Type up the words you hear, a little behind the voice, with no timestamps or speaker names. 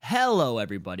Hello,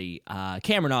 everybody.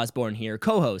 Cameron Osborne here,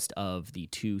 co-host of the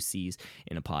Two C's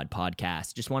in a Pod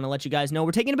podcast. Just want to let you guys know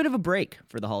we're taking a bit of a break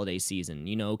for the holiday season.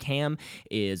 You know, Cam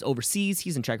is overseas.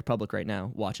 He's in Czech Republic right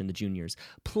now watching the juniors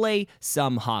play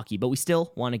some hockey, but we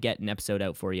still want to get an episode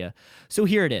out for you. So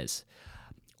here it is.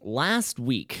 Last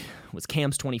week was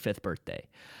Cam's 25th birthday.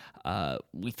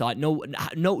 We thought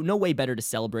no way better to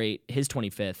celebrate his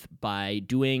 25th by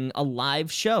doing a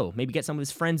live show. Maybe get some of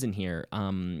his friends in here,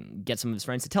 get some of his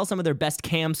friends to tell some of their best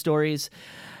Cam stories.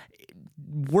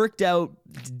 Worked out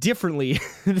differently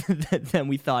than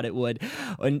we thought it would.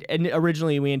 And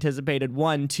originally we anticipated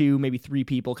 1, 2, maybe 3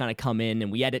 people kind of come in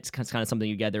and we edit kind of something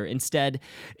together. Instead,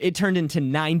 it turned into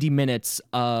 90 minutes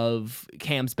of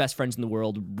Cam's best friends in the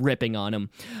world ripping on him.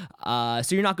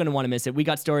 So you're not going to want to miss it. We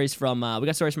got stories from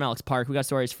Alex Park. We got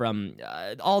stories from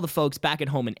all the folks back at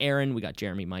home in Aaron. We got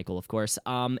Jeremy Michael, of course.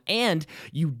 And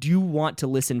you do want to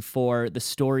listen for the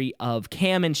story of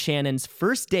Cam and Shannon's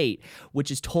first date,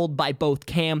 which is told by both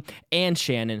Cam and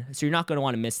Shannon, so you're not going to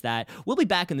want to miss that. We'll be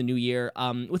back in the new year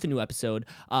with a new episode,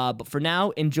 but for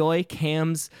now, enjoy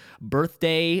Cam's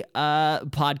birthday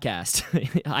podcast.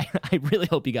 I really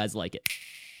hope you guys like it.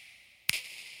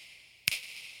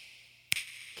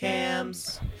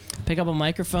 Cam's. Pick up a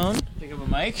microphone. Pick up a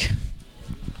mic.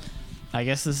 I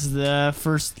guess this is the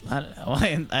first.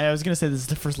 I was gonna say this is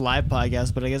the first live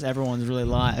podcast, but I guess everyone's really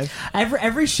live.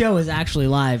 Every show is actually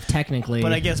live, technically.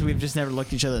 But I guess we've just never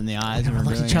looked each other in the eyes. Never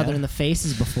looked each other in the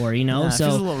faces before, you know. Yeah, so it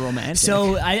feels a little romantic.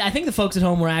 So I think the folks at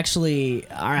home are actually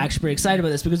pretty excited about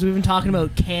this because we've been talking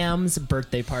about Cam's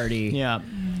birthday party. Yeah.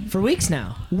 For weeks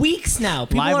now.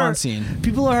 People live on scene.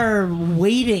 People are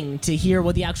waiting to hear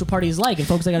what the actual party is like. And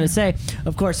folks, I got to say,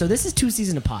 of course, so this is Two C's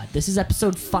in a Pod. This is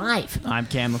episode 5. I'm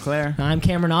Cam LeClaire. I'm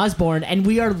Cameron Osborne, and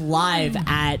we are live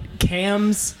at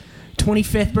Cam's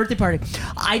 25th birthday party.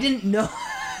 I didn't know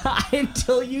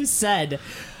until you said,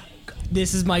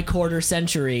 this is my quarter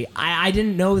century. I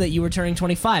didn't know that you were turning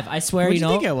 25. I swear, What do you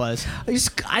know. you think it was?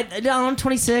 I'm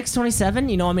 26, 27.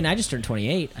 You know, I mean, I just turned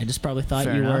 28. I just probably thought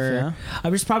Fair you enough, were. yeah. I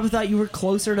just probably thought you were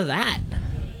closer to that.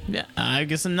 Yeah, I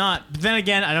guess I'm not. But then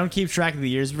again, I don't keep track of the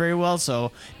years very well,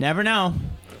 so never know.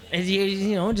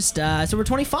 You know, just so we're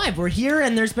 25. We're here,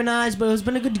 and there's been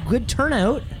a good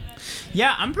turnout.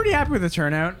 Yeah, I'm pretty happy with the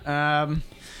turnout.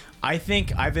 I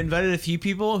think I've invited a few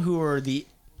people who are the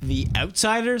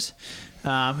outsiders,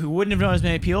 who wouldn't have known as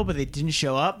many people, but they didn't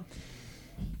show up.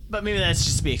 But maybe that's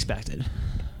just to be expected.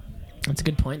 That's a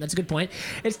good point.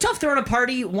 It's tough throwing a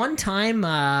party. One time,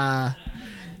 God,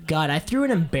 I threw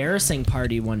an embarrassing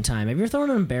party one time. Have you ever thrown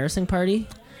an embarrassing party?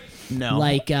 No.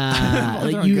 Like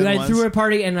I threw a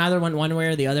party and either went one way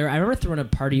or the other. I remember throwing a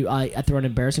party. I threw an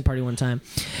embarrassing party one time,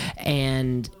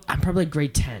 and I'm probably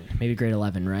grade 10, maybe grade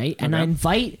 11, right? And I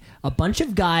invite a bunch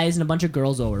of guys and a bunch of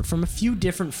girls over from a few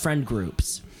different friend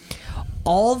groups.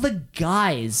 All the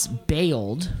guys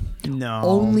bailed. No.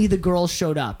 Only the girls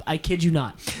showed up. I kid you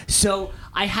not. So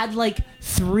I had like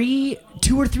 2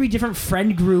 or 3 different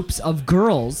friend groups of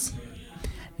girls.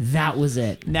 That was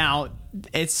it. Now,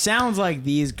 it sounds like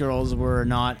these girls were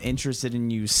not interested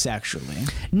in you sexually.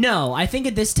 No, I think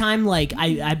at this time, like,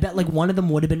 I bet, like, one of them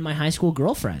would have been my high school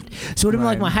girlfriend. So it would have been,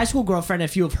 like, my high school girlfriend and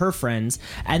a few of her friends,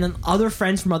 and then other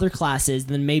friends from other classes,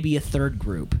 and then maybe a third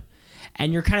group.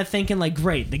 And you're kind of thinking, like,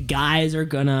 great, the guys are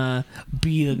gonna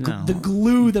be the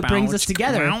glue that brings us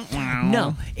together.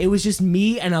 No, it was just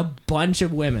me and a bunch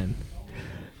of women.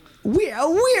 Weird,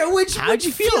 which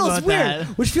feels weird.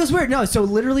 Which feels weird. No, so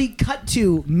literally cut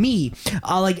to me.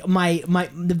 Like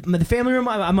the family room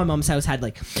at my mom's house had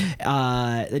like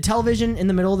the television in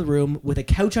the middle of the room with a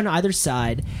couch on either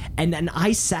side, and then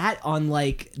I sat on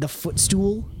like the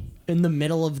footstool in the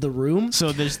middle of the room.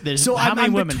 So there's how many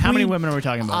women? How many women are we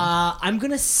talking about? I'm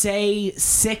gonna say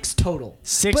 6 total.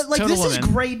 6 but like total this women. Is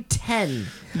grade 10.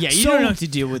 Yeah, you don't know what to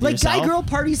deal with like yourself. guy girl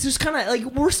parties. Just kind of like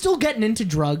we're still getting into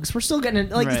drugs. We're still getting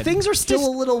like Right. things are still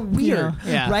a little weird,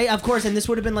 yeah. right? Of course, and this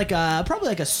would have been like probably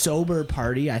like a sober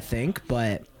party, I think.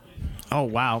 But Oh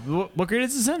wow, what grade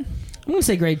is this in? I'm gonna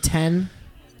say grade 10.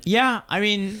 Yeah, I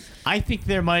mean, I think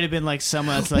there might have been like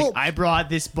someone that's like, Well, I brought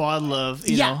this bottle of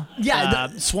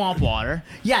swamp water.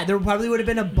 Yeah, there probably would have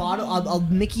been a bottle of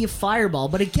a Mickey of Fireball.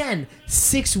 But again,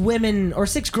 6 women or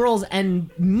 6 girls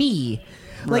and me.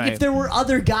 Like Right. if there were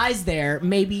other guys there,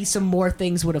 maybe some more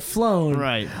things would have float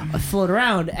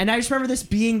around. And I just remember this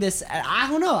being this. I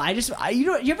don't know.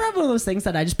 You ever have one of those things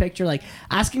that I just picture like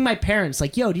asking my parents,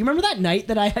 like, "Yo, do you remember that night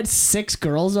that I had 6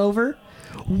 girls over?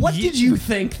 What did you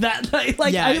think that night?"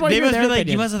 Like, Yeah, I just wanna they hear must their be like,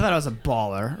 opinion. you must have thought I was a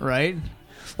baller, right?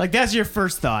 Like that's your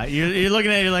first thought. You're looking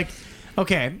at it, you're like,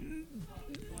 okay,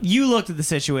 you looked at the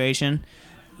situation.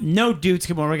 no dudes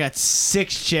come over. I got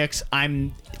 6 chicks.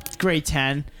 I'm grade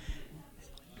 10.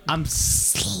 I'm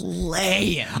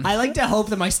slaying. I like to hope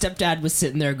that my stepdad was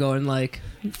sitting there going like,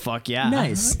 Fuck yeah.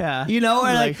 nice. Yeah. You know,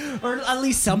 or like, or at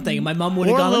least something. My mom would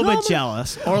have Or a gone little like, bit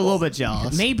jealous. Or a little bit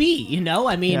jealous. Maybe, you know?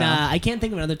 I mean, Yeah. I can't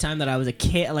think of another time that I was a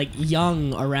kid, like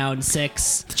young, around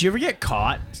 6. Did you ever get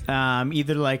caught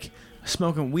either like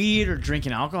smoking weed or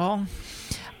drinking alcohol?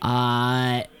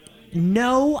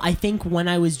 No, I think when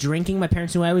I was drinking, my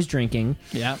parents knew I was drinking.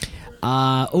 Yeah.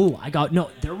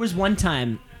 There was one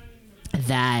time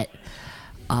that,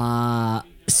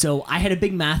 so I had a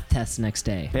big math test next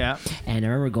day. Yeah. And I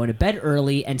remember going to bed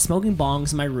early and smoking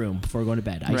bongs in my room before going to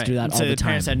bed. I used to do that all the time.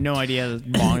 parents had no idea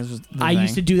that bongs was the I thing.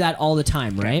 used to do that all the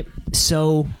time, right?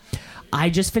 So I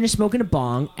just finished smoking a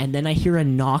bong, and then I hear a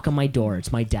knock on my door.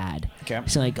 It's my dad. Okay.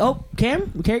 He's like, "Oh,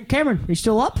 Cameron, are you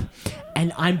still up?"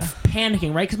 And I'm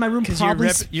panicking, right? Because my room probably...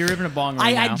 you're ripping a bong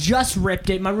right now. I just ripped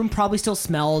it. My room probably still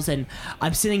smells, and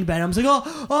I'm sitting in bed. I'm just like,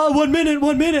 oh, 1 minute.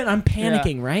 I'm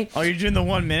panicking, Yeah. right? Oh, you're doing the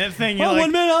 1 minute thing. You're Oh, like,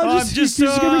 1 minute. I'm just give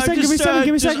me a second. Give me a second.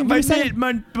 Give me a second.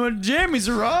 My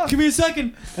jammies are off. Give me a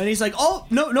second. And he's like, oh,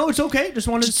 no, it's okay. Just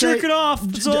wanted Just to say... jerk it off.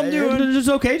 That's all I'm doing. It's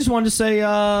okay. Just wanted to say,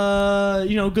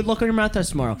 good luck on your math test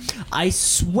tomorrow. I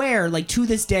swear, like, to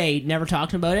this day, never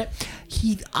talking about it,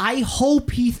 I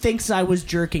hope he thinks I was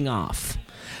jerking off.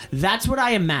 That's what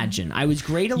I imagine. I was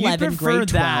grade 11, You prefer grade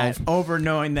 12. that over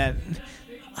knowing that...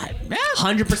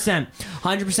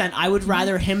 100%. I would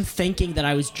rather him thinking that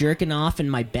I was jerking off in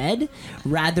my bed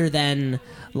rather than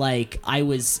like I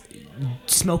was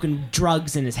smoking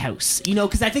drugs in his house. You know,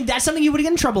 because I think that's something you would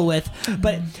get in trouble with.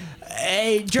 But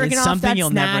jerking It's off, something that's you'll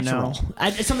never natural. know.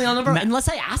 It's something I'll never, unless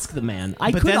I ask the man.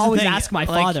 I But could that's the always thing, ask my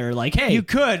like, father, like, hey. You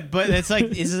could, but it's like,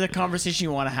 is this a conversation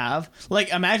you want to have?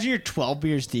 Like, imagine you're 12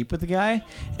 beers deep with the guy,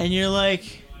 and you're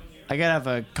like, I gotta have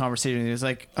a conversation. He's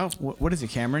like, oh, what is it,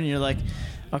 Cameron? And you're like,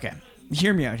 okay,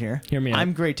 hear me out here. Hear me out.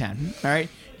 I'm grade 10, all right?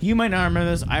 You might not remember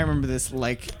this. I remember this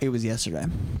like it was yesterday.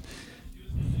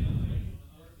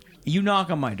 You knock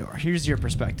on my door. Here's your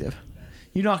perspective.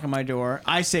 You knock on my door.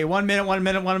 I say 1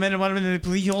 minute.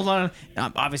 Please hold on.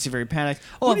 I'm obviously very panicked.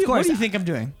 Oh, What of do you- course. What do you think I'm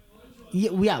doing?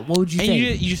 Yeah, what would you And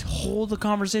think? you just hold the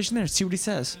conversation there. See what he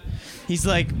says. He's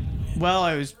like, well,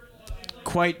 I was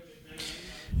quite...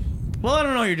 Well, I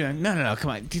don't know what you're doing. No.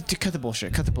 Come on. Cut the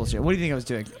bullshit. What do you think I was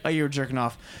doing? Oh, you were jerking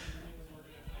off.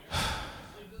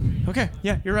 Okay.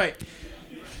 Yeah, you're right.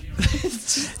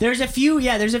 There's a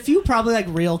few probably like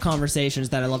real conversations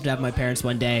that I love to have with my parents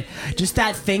one day. Just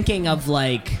that thinking of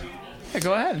like, Yeah,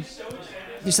 go ahead.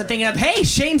 just that thinking of, hey,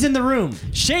 Shane's in the room.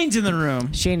 Shane's in the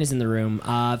room. Shane is in the room.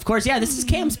 Of course, yeah, this is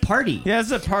Cam's party. Yeah,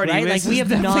 it's a party. Right? This Like, we is have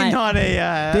definitely not- not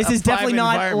a This a is definitely private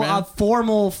not a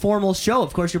environment. formal show.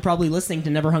 Of course, you're probably listening to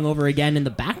Never Hungover Again in the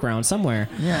background somewhere.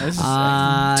 Yeah, this is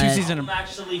 2 seasons. I'm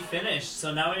actually finished,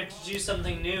 so now we have to do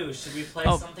something new. Should we play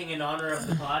Oh. something in honor of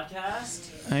the podcast?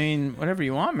 I mean, whatever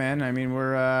you want, man. I mean,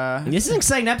 we're... This is an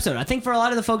exciting episode. I think for a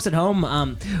lot of the folks at home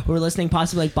who are listening,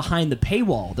 possibly like behind the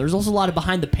paywall, there's also a lot of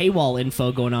behind the paywall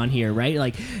info going on here, right?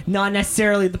 Like not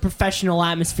necessarily the professional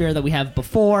atmosphere that we have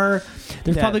before.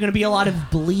 There's Yeah. probably going to be a lot of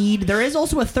bleed. There is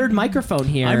also a third microphone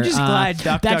here. I'm just glad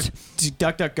that's-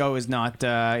 DuckDuckGo is not,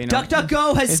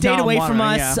 DuckDuckGo has it's stayed not away from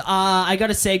monitoring, us. yeah. I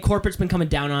gotta say, corporate's been coming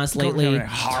down on us lately.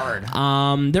 Hard.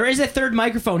 There is a third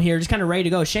microphone here, just kind of ready to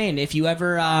go. Shane, if you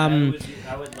ever,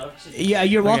 I would love to. yeah,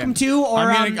 you're welcome to. Or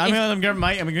I'm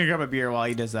gonna grab a beer while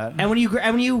he does that. and when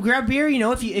you grab beer, you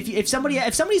know, if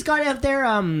somebody's got out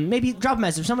there, maybe drop a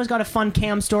message. If someone's got a fun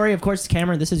Cam story, of course,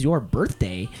 Cameron, this is your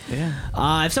birthday.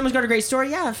 Yeah. If someone's got a great story,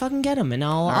 yeah, fucking get them, and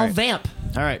I'll right. vamp.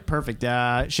 All right, perfect.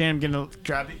 Shane, I'm gonna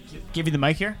give you the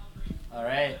mic here. All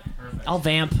right. Perfect. I'll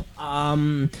vamp.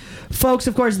 Folks,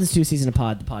 of course, this is 2 Season of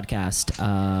Pod, the podcast.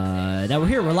 That we're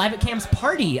here. We're live at Cam's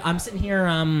party. I'm sitting here.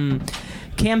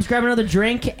 Cam's grabbing another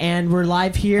drink, and we're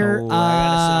live here. I gotta sit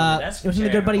on the desk with my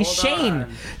chair. good buddy Hold Shane.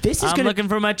 on. This is I'm gonna looking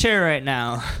for my chair right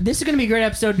now. this is gonna be a great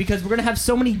episode because we're gonna have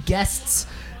so many guests.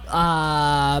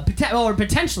 Or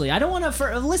potentially, I don't want to.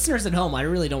 For listeners at home, I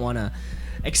really don't want to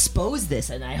expose this,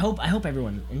 and I hope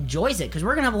everyone enjoys it because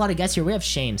we're gonna have a lot of guests here. We have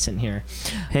Shane sitting here.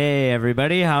 Hey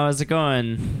everybody, how's it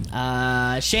going?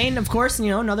 Shane, of course, you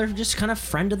know, another just kind of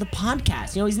friend of the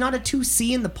podcast. You know, he's not a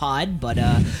 2C in the pod, but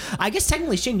I guess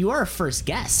technically, Shane, you are a first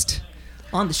guest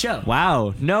on the show.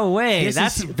 Wow, no way. This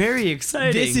That's is- very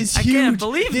exciting. This is I huge. can't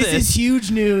believe this. This is huge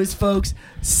news, folks.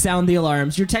 Sound the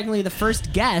alarms. You're technically the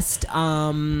first guest.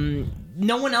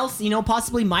 no one else,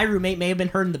 possibly my roommate may have been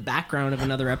heard in the background of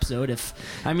another episode. If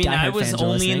I mean, I diehard was fans are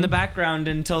only in listening. the background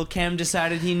until Cam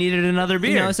decided he needed another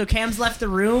beer. So Cam's left the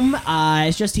room.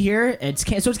 It's just here. It's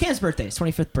Cam's birthday. It's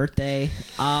 25th birthday.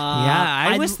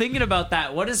 I was thinking about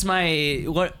that. What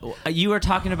you were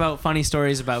talking about funny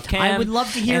stories about Cam. I would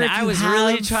love to hear and if I you was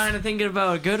really have- trying to think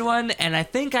about a good one, and I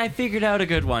think I figured out a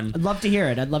good one. I'd love to hear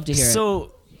it.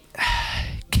 So,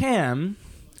 Cam,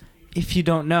 if you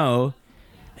don't know,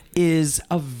 is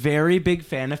a very big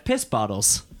fan of piss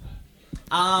bottles.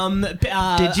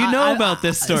 Did you know about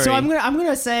this story? So I'm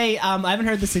gonna say I haven't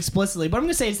heard this explicitly, but I'm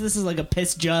gonna say this is like a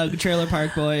piss jug Trailer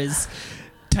Park Boys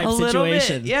type A little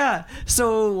situation. bit, yeah.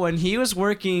 So when he was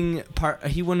working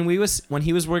when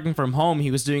he was working from home,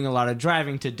 he was doing a lot of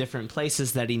driving to different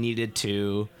places that he needed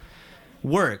to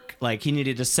work. Like he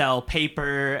needed to sell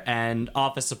paper and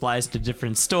office supplies to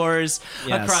different stores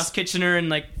Yes. across Kitchener and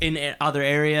like in other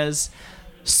areas.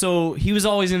 So he was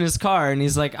always in his car and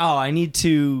he's like, "Oh, I need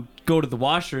to go to the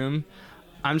washroom.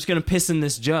 I'm just going to piss in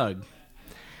this jug."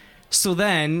 So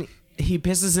then he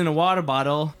pisses in a water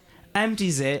bottle,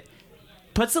 empties it,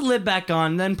 puts the lid back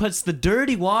on, then puts the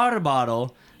dirty water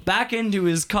bottle back into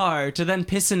his car to then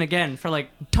piss in again for like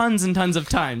tons and tons of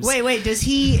times. Wait, is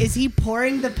he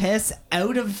pouring the piss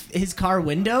out of his car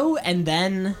window and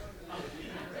then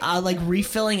like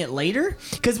refilling it later?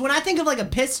 Because when I think of like a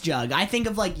piss jug, I think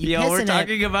of like you piss Yo, we're in it.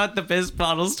 talking about the piss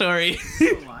bottle story.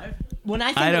 When I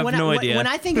think, I have when no I, idea. When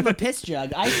I think of a piss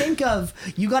jug, I think of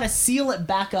you got to seal it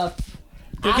back up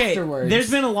Okay, afterwards.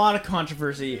 there's been a lot of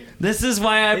controversy. This is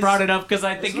why I brought it up, because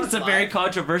I think it's a very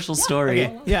controversial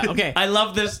story. Yeah, okay. I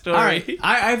love this story. All right,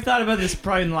 I've thought about this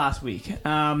probably in the last week.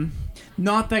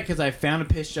 Not that because I found a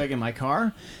piss jug in my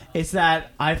car. It's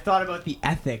that I've thought about the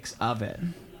ethics of it,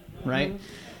 right?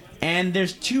 And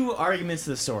there's two arguments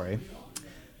to the story.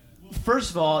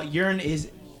 First of all, urine is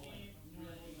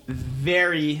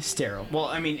very sterile. Well,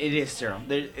 I mean, it is sterile.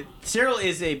 Sterile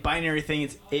is a binary thing.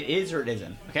 It is or it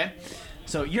isn't. Okay,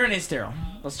 so urine is sterile.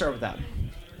 Let's start with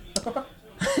that.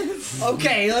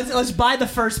 Okay, let's buy the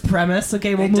first premise.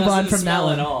 Okay, we'll move on from that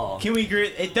one. all. Can we agree?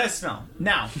 It does smell.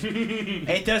 Now,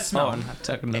 it does smell. Oh, I'm not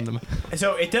talking to them.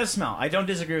 So it does smell. I don't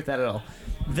disagree with that at all.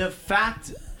 The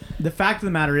fact of the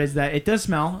matter is that it does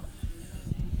smell,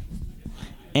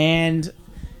 and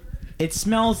it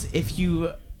smells if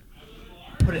you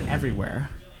put it everywhere.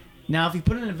 Now, if you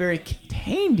put it in a very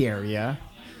contained area,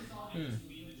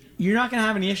 you're not gonna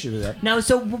have any issue with it. Now,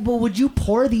 but would you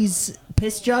pour these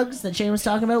piss jugs that Shane was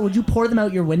talking about? Would you pour them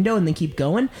out your window and then keep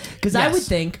going? Because I Yes. would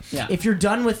think Yeah. if you're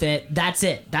done with it, that's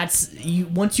it. That's you.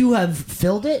 Once you have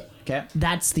filled it, Okay.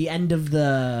 that's the end of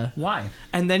the. Why?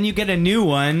 And then you get a new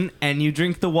one, and you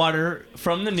drink the water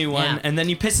from the new one, Yeah. and then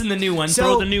you piss in the new one, So-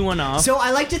 throw the new one off. So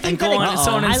I like to think And that go on and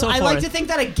so on and so I like forth. to think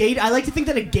that a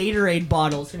Gatorade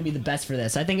bottle is going to be the best for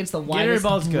this. I think it's the Gatorade widest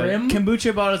bottle's good. brim.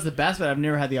 Kombucha bottle's the best, but I've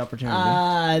never had the opportunity.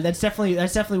 That's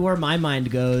definitely where my mind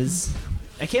goes.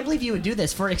 I can't believe you would do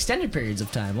this for extended periods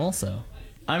of time. Also,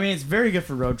 I mean, it's very good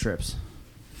for road trips.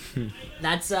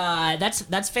 that's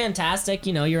fantastic.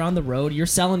 You know, you're on the road. You were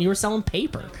selling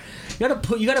paper. You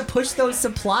gotta push those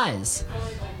supplies.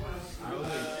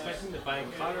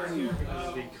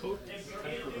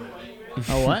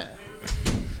 Oh, what?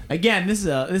 Again, this is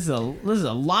a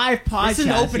live podcast. This is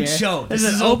an open here. show. This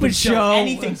is an open show.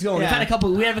 Anything's going. Yeah. We had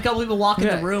a couple people walk in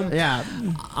the room. Yeah. We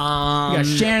got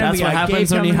Shannon. That's we what got happens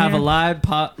Gabe when you coming have here.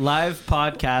 a live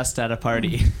podcast at a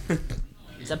party.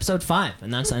 It's episode 5,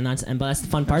 and that's the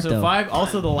fun part So though. 5,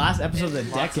 also the last episode of the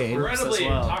decade. Incredibly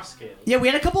intoxicated. Yeah, we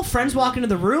had a couple friends walk into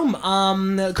the room.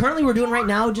 Currently, we're doing right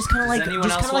now just kind of like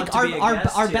anyone else want to our be a our,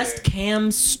 guest our here? best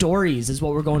Cam stories is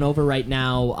what we're going over right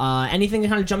now. Anything that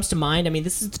kind of jumps to mind? I mean,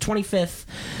 this is the 25th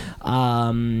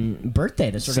birthday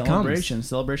that sort of comes.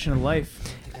 Celebration of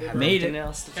life. Made it.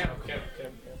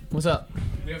 What's up?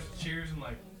 We have to cheers in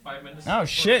like 5 minutes. Oh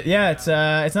shit! Yeah, it's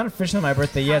not officially my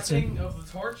birthday yet. So, Passing of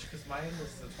the torch because mine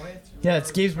was the 20th. yeah,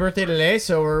 it's Gabe's birthday today,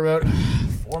 so we're about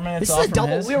 4 minutes This off is a from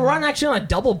double. his. We were actually on a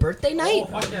double birthday night.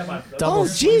 Double- Oh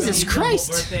Jesus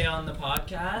Christ! Birthday on the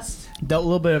podcast. A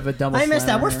little bit of a double. I missed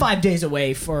that. slammer We're here. 5 days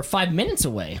away for 5 minutes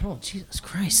away. Oh Jesus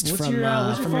Christ! What's from your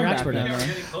from your phone expert.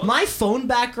 background? My phone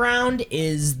background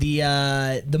is the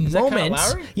that Kyle moment.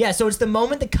 Lowry? Yeah, so it's the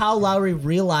moment that Kyle Lowry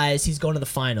realized he's going to the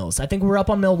finals. I think we're up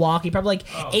on Milwaukee, probably like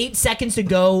 8 seconds to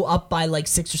go, up by like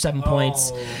 6 or 7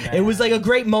 points. It was like a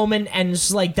great moment, and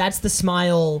it's like that's the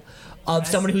smile of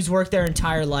someone who's worked their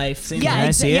entire life. Can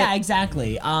I see it? Yeah,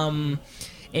 exactly.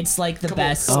 It's like the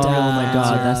best. Oh my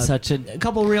god, uh, that's such a a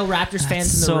couple real Raptors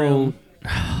fans in the room.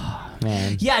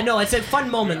 man. Yeah, no, it's a fun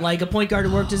moment. Like a point guard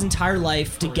who worked his entire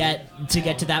life to get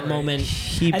to that moment.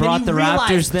 He And then brought he the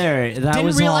realized- Raptors there. That Didn't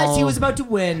was realize all. he was about to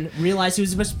win. Realized he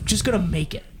was just gonna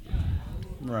make it.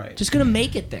 Right. Just gonna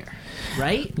make it there,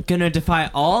 right? gonna defy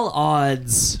all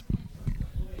odds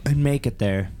and make it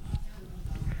there.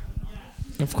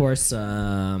 Of course,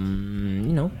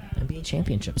 NBA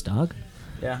championships, dog.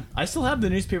 Yeah, I still have the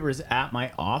newspapers at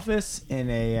my office in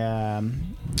a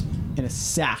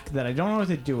sack that I don't know what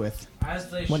to do with.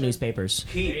 What newspapers?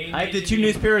 I have the 2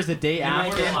 newspapers the day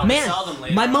after. Man,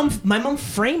 my mom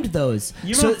framed those.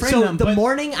 Your so mom framed so them, the but-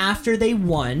 morning after they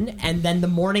won, and then the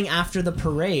morning after the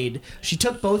parade, she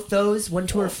took both those, went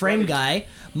to her frame guy.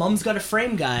 Mom's got a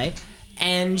frame guy,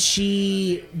 and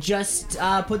she just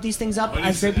put these things up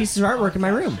as great pieces of artwork in my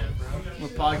room. We're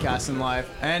podcasting live,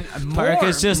 and Park more-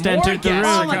 has just more entered the guests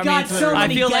room. are Oh my coming God, into the so room. I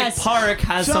many feel guests. like Park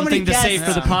has So many something to say guests.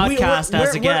 for the podcast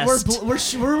as a guest.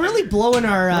 We're really blowing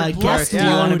our guest Do you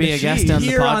want to be a guest on the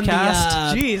here on the,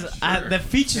 podcast? Jeez, the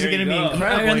features are going to be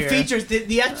incredible and the here. features,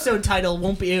 the episode title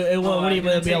won't be it won't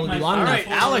even be able to be long All enough. right,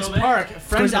 Alex Park,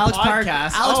 friend of the Alex Park-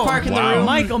 podcast. Alex Park in the room.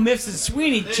 Michael Mifsud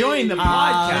Sweeney joined the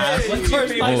podcast. Of course,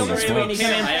 Michael Holy Sweeney smokes.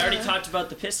 came in. I already talked about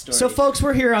the piss story. So, folks,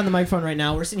 we're here on the microphone right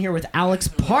now. We're sitting here with Alex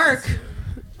Park,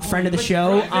 friend of the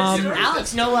show.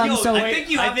 Alex, no, so I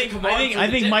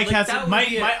think Mike has.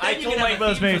 I told Mike about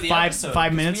this maybe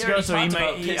 5 minutes ago, so he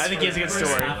might. I think he has a good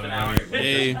story.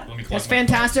 Hey, that's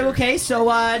fantastic. Okay, so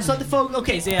just let the folks.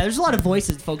 Okay, so yeah, there's a lot of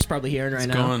voices folks probably hearing right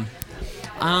now. going.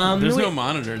 There's we- no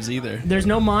monitors either. There's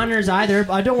no monitors either.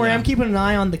 Don't worry, Yeah. I'm keeping an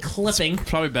eye on the clipping,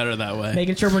 Probably better that way.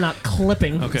 making sure we're not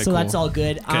clipping. Okay, so cool. that's all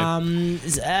good.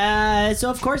 So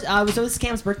of course, so this is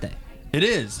Cam's birthday. It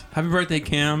is. Happy birthday,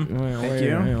 Cam. Thank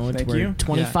you. Thank you.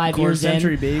 25 Quarter years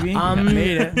century, in. baby.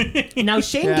 Made it. Now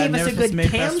Shane Yeah, gave us never a supposed good to make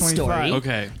it Cam past 25. story.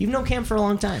 Okay. You've known Cam for a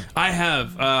long time. I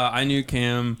have. I knew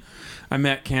Cam. I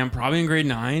met Cam probably in grade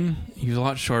 9. He was a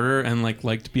lot shorter and liked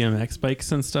BMX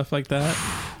bikes and stuff like that.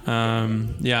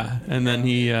 Yeah, and then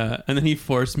he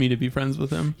forced me to be friends with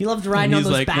him. He loved And riding on he's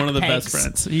those like one of the backpacks. best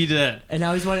friends. He did. And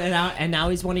now he's one. And now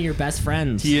he's one of your best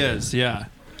friends. He is. Yeah.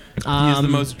 He is the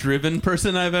most driven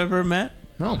person I've ever met.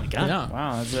 Oh my god. Yeah.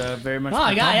 Wow, that's very much. Oh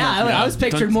my god. Yeah, I was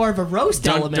picturing Don't- more of a roast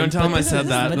element. Don't tell but him I this is- said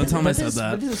that. but Don't this- tell him I but said this-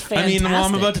 that. but this is I mean, well,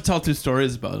 I'm fantastic. about to tell 2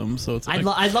 stories about him, so it's like,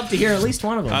 I'd love to hear at least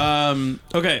one of them.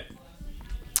 Okay.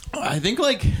 I think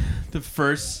the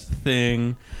first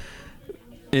thing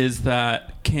is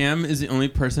that Cam is the only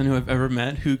person who I've ever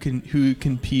met who can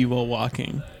pee while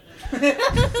walking.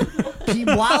 Pee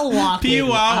while walking. Pee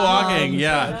while walking, Um,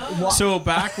 yeah. So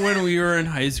back when we were in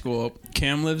high school,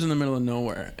 Cam lives in the middle of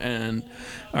nowhere, and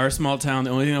our small town,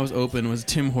 the only thing that was open was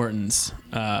Tim Hortons,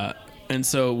 and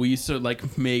so we used to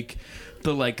make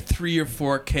the 3 or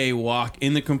 4K walk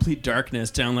in the complete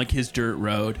darkness down his dirt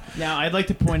road. Now, I'd like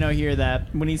to point out here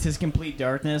that when he says complete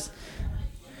darkness,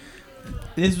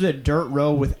 this was a dirt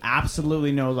road with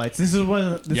absolutely no lights. This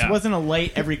Yeah. wasn't a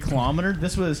light every kilometer.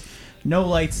 This was no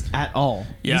lights at all.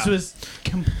 Yeah. This was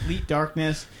complete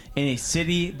darkness in a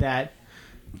city that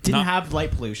didn't Not- have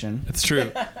light pollution. It's true.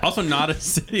 Also, not a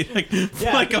city,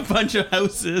 like a bunch of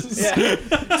houses.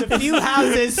 It's a few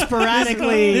houses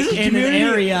sporadically This is a in an community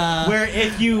area where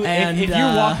if and,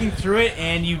 you're walking through it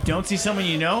and you don't see someone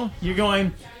you know, you're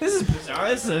going, "This is bizarre.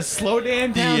 This is a slow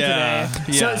damn town Yeah.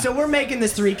 today." Yeah. So we're making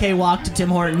this 3K walk to Tim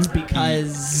Hortons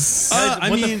because I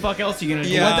what the mean- fuck else are you gonna do?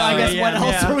 Yeah. I guess what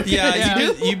else are we Yeah, gonna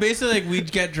you, do? you basically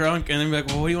we'd get drunk and then be like,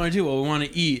 well, what do you want to do? Well, we want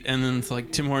to eat, and then it's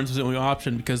Tim Hortons was the only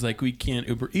option because we can't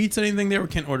Uber Eats anything there, we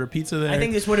can't order pizza there. I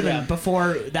think this would have been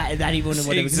before that even would have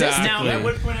existed. Exactly. Now, I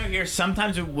would point out here,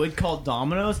 sometimes we would call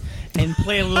Domino's and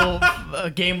play a little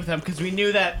game with them because we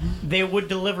knew that they would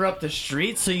deliver up the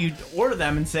street. So you'd order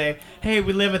them and say, "Hey,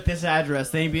 we live at this address."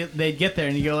 They'd get there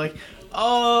and you go like,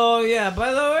 "Oh yeah,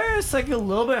 by the way, it's a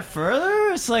little bit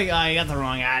further." It's like, "Oh, you got the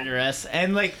wrong address,"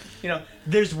 and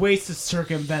there's ways to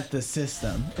circumvent the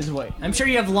system. Is what I'm sure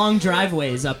you have long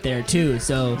driveways up there too,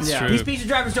 so Yeah. these pizza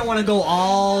drivers don't want to go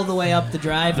all the way up the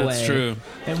driveway. That's true.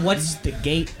 And what's the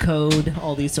gate code?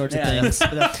 All these sorts of things.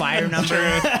 the fire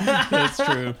number. That's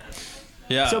true.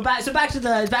 Yeah. So back to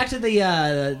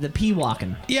the pee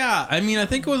walking. Yeah, I mean, I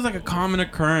think it was a common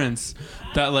occurrence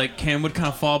that Cam would kind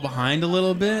of fall behind a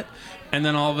little bit, and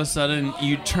then all of a sudden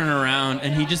you'd turn around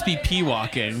and he'd just be pee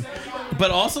walking, but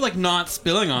also not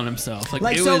spilling on himself.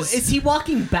 Is he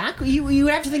walking back? You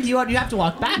have to think you have to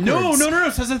walk backwards. No.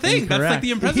 That's the thing. That's Incorrect.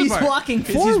 the impressive He's part. walking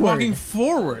Is forward. He's walking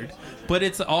forward, but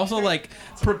it's also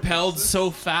propelled so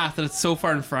fast that it's so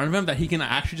far in front of him that he can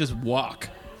actually just walk.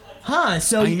 Huh?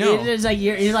 So I know. it is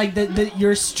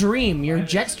your stream, your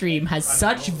jet stream has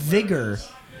such vigor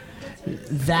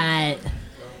that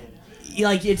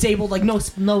like it's able like no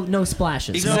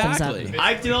splashes. Nothing's Exactly. happening.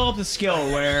 I've developed a skill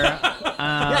where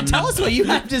Yeah, tell us what you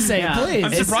have to say, yeah. please.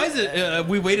 I'm surprised that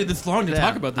we waited this long to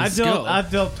talk about this I've skill.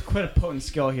 built quite a potent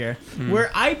skill here,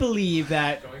 where I believe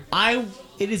that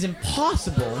it is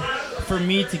impossible for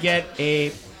me to get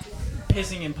a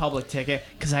pissing in public ticket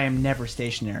because I am never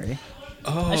stationary.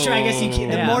 That's true. I guess the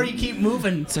Yeah. more you keep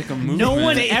moving, It's like a movement. No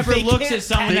one They- ever they looks can't at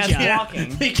someone catch that's ya.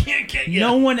 walking. They can't get you.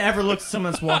 No one ever looks at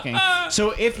someone that's walking. So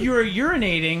if you're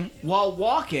urinating while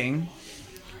walking,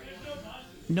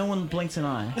 no one blinks an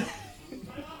eye.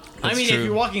 I mean, true. if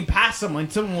you're walking past someone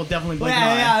will definitely blink an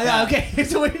yeah, eye. yeah, okay.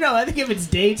 So I think if it's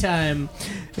daytime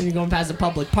and you're going past a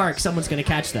public park, someone's gonna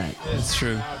catch that. It's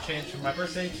true. I'll change from my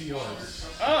birthday to yours.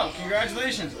 Oh,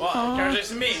 congratulations! Well, congratulations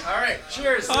to me. All right,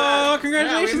 cheers. Oh,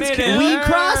 congratulations, made it. Cam. We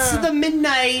cross the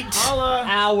midnight Holla.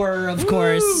 hour, of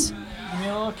course. Give me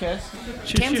a little kiss.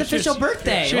 Cam's official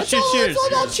birthday. Cheers, Let's all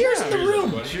cheers. cheers in the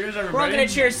room. Cheers, We're all everybody. gonna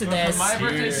cheers to this. my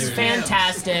birthday This is to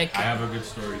fantastic. I have a good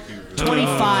story too.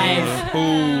 25.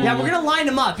 Yeah, we're gonna line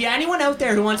them up. Yeah, anyone out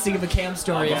there who wants to give a Cam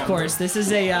story, of course. This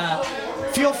is a.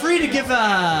 Feel free to give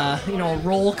a a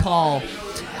roll call,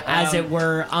 as it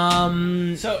were.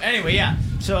 So anyway, yeah.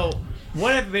 So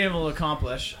what I've been able to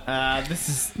accomplish, this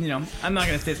is, I'm not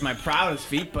gonna say it's my proudest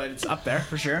feat, but it's up there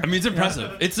for sure. I mean, it's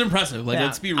impressive. It's impressive. Like, Yeah.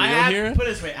 let's be real I have, here. Put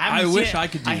it this way, I wish I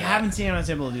could do I that. haven't seen anyone that's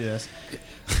able to do this.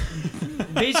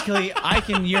 Basically, I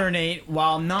can urinate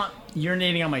while not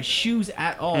urinating on my shoes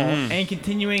at all, and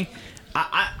continuing.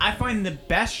 I find the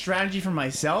best strategy for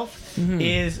myself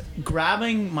is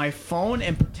grabbing my phone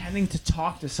and pretending to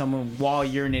talk to someone while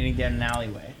urinating down an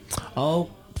alleyway.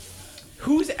 Oh,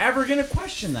 Who's ever gonna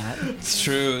question that? It's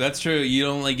true. That's true. You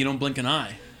don't blink an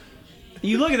eye.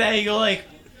 You look at that, and you go like,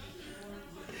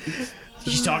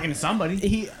 he's talking to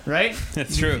somebody, right?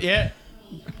 That's true. Yeah.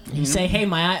 you say, hey,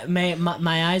 my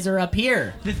eyes are up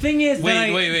here. The thing is,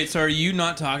 Wait. So are you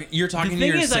not talking? You're The talking to thing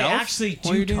yourself? is, I actually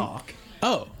while do you're doing- talk.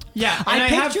 Oh. Yeah, and I I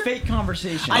have picture- fake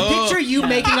conversations. I picture you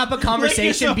making up a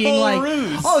conversation, Like it's a being whole like,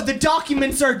 ruse. "Oh, the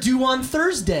documents are due on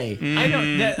Thursday." I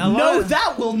know that a lot No, of-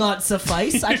 that will not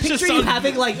suffice. I It's just picture you on-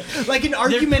 having like an they're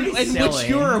argument in pretty which silly.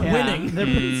 you're Yeah, winning. They're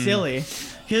pretty silly.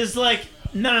 Because, like,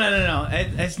 no.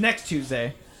 It's next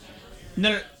Tuesday.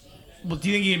 No. Well, do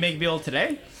you think you can make a bill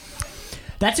today?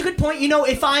 That's a good point.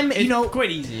 If I'm, It's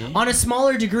quite easy. on a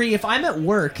smaller degree, if I'm at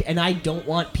work and I don't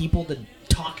want people to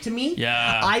talk to me,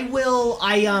 Yeah. I will.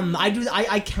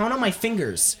 I count on my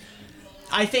fingers.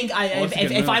 I think that's a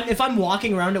good move. if I'm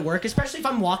walking around at work, especially if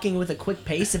I'm walking with a quick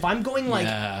pace, if I'm going like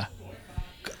Yeah.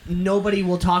 nobody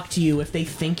will talk to you if they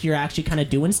think you're actually kind of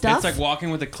doing stuff. It's like walking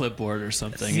with a clipboard or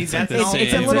something. See, it's like that's the an-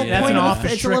 it's a same little thing. That's point an of-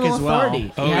 office it's a trick little as well.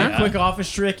 authority. Oh, Yeah. yeah. A quick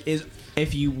office trick is,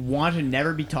 if you want to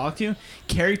never be talked to,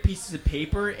 carry pieces of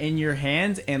paper in your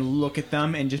hands and look at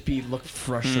them and just look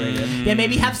frustrated. Yeah,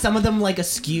 maybe have some of them like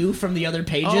askew from the other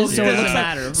pages, Oh, so yeah. it looks like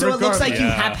Matter, so it looks like you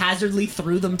regardless. haphazardly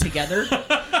threw them together.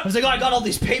 I was like, oh, I got all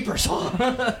these papers.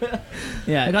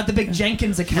 Yeah. I got the big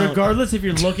Jenkins account. Regardless, if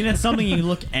you're looking at something and you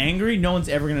look angry, no one's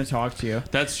ever going to talk to you.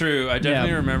 That's true. I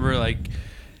definitely Yeah. remember like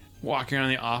walking around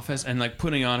the office and like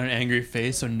putting on an angry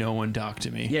face so no one talked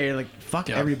to me. Yeah, you're like, fuck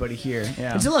Yeah. everybody here.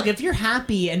 Yeah. So look, if you're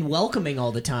happy and welcoming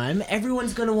all the time,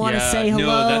 everyone's gonna want to Yeah, say no,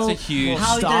 hello. that's a huge-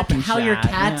 how Stop and how your chat,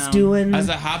 cat's yeah. doing. As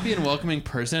a happy and welcoming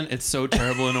person, it's so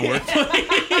terrible in a workplace.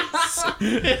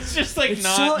 it's just like It's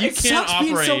not. so, you it can't sucks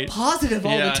operate. being so positive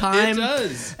all Yeah, the time. It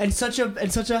does. And such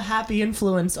a happy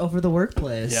influence over the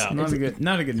workplace. Yeah.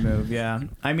 Not a good move. Yeah,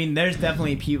 I mean, there's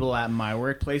definitely people at my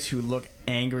workplace who look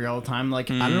angry all the time. Like,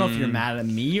 I don't know if you're mad at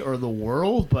me or the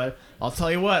world, but I'll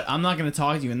tell you what, I'm not gonna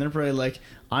talk to you. And they're probably like,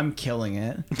 I'm killing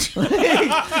it. This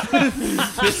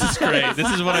is great.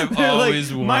 This is what I've They're like,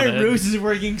 always wanted. my ruse is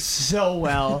working so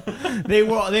well. They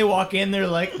walk in, they're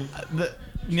like,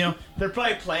 they're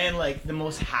probably playing like the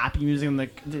most happy music, and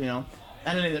like, I don't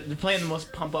know, they're playing the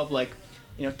most pump up, like,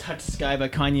 Touch the Sky by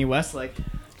Kanye West, like,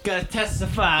 gotta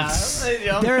testify.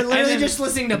 They're literally And then just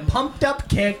listening to Pumped Up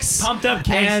Kicks, Pumped Up Kicks.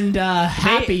 and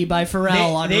Happy by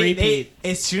Pharrell on repeat.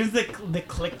 As soon as the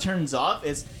click turns off,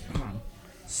 it's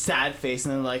sad face,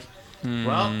 and they're like,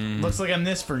 well, looks like I'm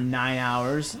this for 9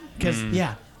 hours. Because,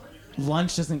 yeah,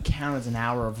 lunch doesn't count as an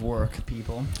hour of work,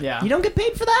 people. Yeah. You don't get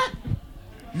paid for that?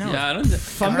 No. Yeah, I don't.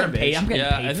 I'm getting paid. I'm getting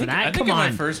Yeah, paid I for think, that. I think Come in my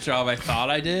on. first job I thought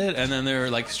I did, and then they were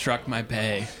like struck my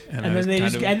pay, and, I And was then they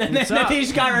kind just of, and then What's up? they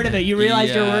just got rid of it. You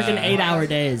realize you're Yeah. working 8-hour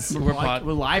days. we're pod-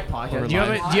 We're live podcast. We're Do you,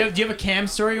 live. have a Cam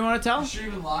story you want to tell?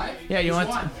 Streaming live? Yeah, you want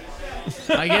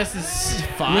to? I guess it's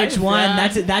 5. Which one? Yeah.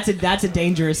 That's a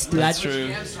dangerous. That's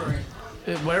true. Cam story.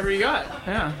 Whatever you got.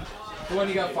 Yeah. The one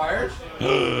you got fired?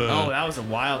 Oh, that was a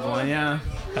wild one. Yeah.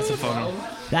 That's a fun one.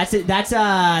 That's it. That's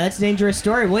a dangerous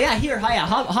story. Well, yeah. Here, hiya,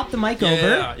 hop the mic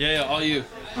over. Yeah, all you.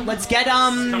 Let's get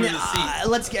Come to the seat.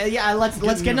 let's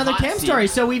get another Cam story.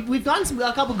 So we've gotten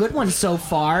a couple good ones so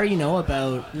far. You know,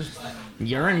 about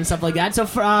urine and stuff like that. So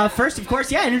first, of course,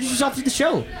 yeah, introduce yourself to the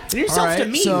show. Introduce yourself to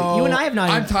me. So You and I have not.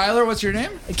 I'm Tyler. What's your name?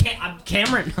 I'm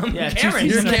Cameron. I'm Yeah, Cameron. two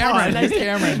You're seasons Cameron. apart. He's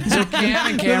Cameron. So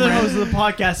Cam and You're the host Cameron. of the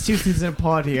podcast, 2 seasons in a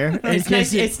pod here. It's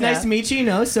nice. It's nice to meet you. You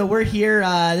know, so we're here.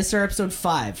 This is our episode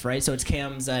 5, right? So it's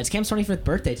Cam's 25th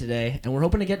birthday today, and we're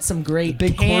hoping to get some great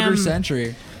Big Cam, quarter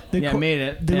century. Yeah, made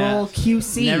it. the Yeah. little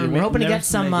QC. Never we're ma- hoping to never get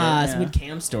some make it, some yeah. good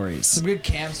Cam stories. Some good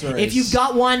Cam stories. If you've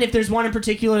got one, if there's one in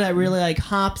particular that really like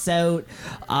hops out,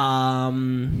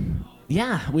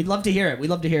 yeah, we'd love to hear it. We'd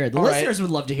love to hear it. The All right. listeners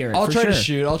would love to hear it. I'll for try to sure.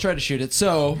 shoot. I'll try to shoot it.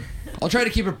 So I'll try to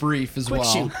keep it brief as Quick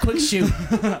well. shoot. Quick shoot.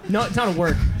 No, it's not a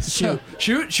work. It's a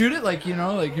shoot. Shoot it like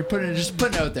like you're putting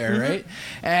it out there, right?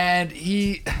 And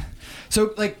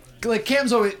like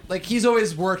Cam's always he's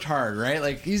always worked hard, right?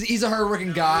 Like he's a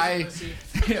hardworking guy.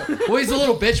 Well, he's a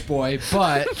little bitch boy,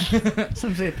 but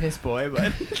Some say a piss boy,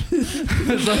 but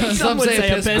some would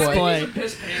say a piss boy.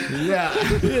 Piss pants. Yeah.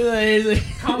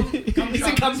 He's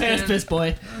a cum pants piss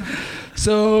boy.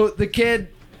 So the kid,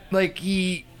 like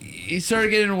he started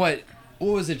getting what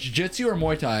was it, jiu-jitsu or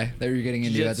Muay Thai that you were getting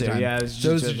into at the Jiu-jitsu, time? yeah, it was So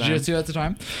it was jiu-jitsu at the jiu-jitsu at the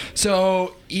time.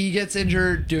 So he gets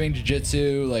injured doing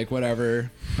jiu-jitsu, like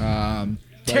whatever.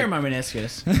 tear my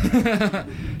meniscus.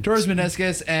 Tore his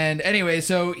meniscus, and anyway,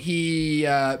 so he,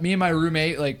 me and my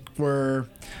roommate, like we're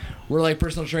like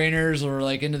personal trainers, or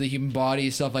like into the human body,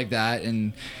 stuff like that,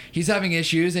 and he's having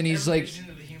issues, and he's like,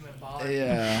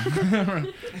 yeah,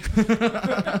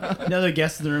 Another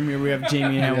guest in the room here, we have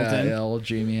Jamie Hamilton. yeah, old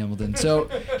Jamie Hamilton. So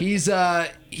he's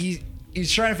trying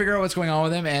to figure out what's going on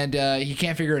with him, and he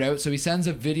can't figure it out. So he sends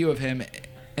a video of him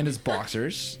in his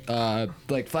boxers,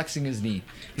 like flexing his knee.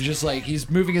 He's just like he's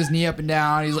moving his knee up and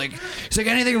down. He's like,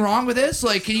 anything wrong with this?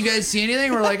 Like, can you guys see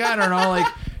anything? We're like, I don't know. Like,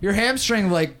 your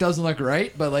hamstring like doesn't look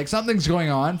right, but like something's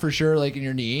going on for sure. Like in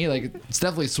your knee, like it's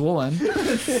definitely swollen.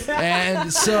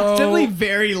 And so It's definitely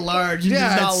very large. It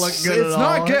yeah, does not look good it's at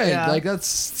all. not good. Yeah. Like that's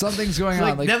something's going It's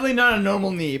on. like definitely not a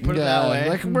normal knee. Put it that way.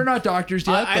 Like we're not doctors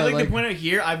yet. I but, like to point out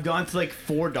here, I've gone to like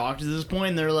 4 doctors at this point,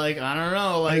 and they're like, I don't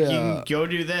know, like you Yeah. can go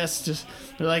do this. Just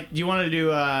they're like, do you want to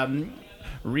do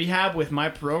rehab with my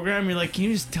program? You're like, can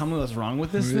you just tell me what's wrong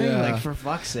with this thing? Yeah. Like for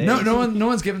fuck's sake. No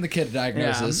one's giving the kid a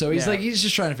diagnosis. Yeah, So he's yeah. like, he's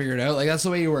just trying to figure it out. Like that's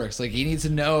the way he works. Like he needs to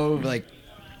know, like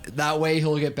that way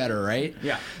he'll get better, right?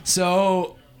 Yeah.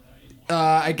 So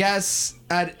I guess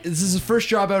this is his first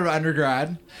job out of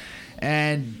undergrad.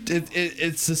 And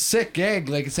it's a sick gig.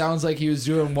 Like it sounds like he was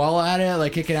doing well at it,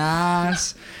 like kicking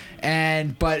ass.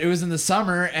 But it was in the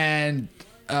summer, and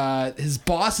his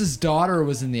boss's daughter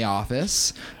was in the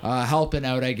office helping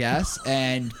out, I guess.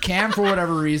 And Cam, for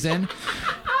whatever reason,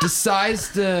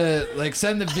 decides to like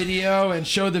send the video and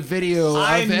show the video.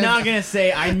 I'm of him. not gonna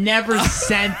say I never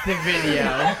sent the video.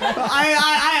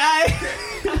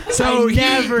 So I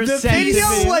never The sent video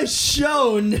the video. was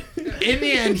shown. in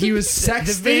the end, he was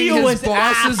sexting video his was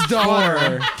boss's asked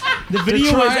daughter. The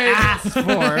video was try- asked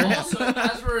for.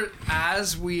 Also,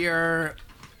 as we are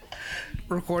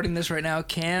recording this right now,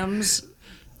 Cam's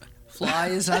fly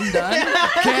is undone.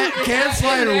 Can't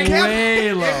slide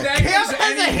way low. Cam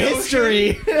has a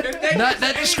history.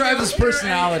 That describes his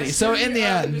personality. So in the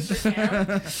end,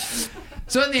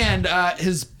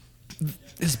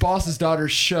 his boss's daughter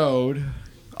showed,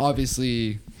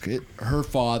 obviously, her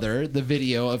father the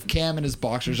video of Cam and his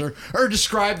boxers, or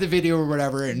described the video or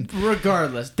whatever. And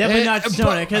Regardless, definitely not but-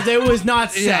 shown it because it was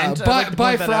not yeah, sent. I'd by like to by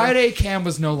point that out. Friday, Cam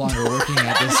was no longer working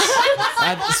at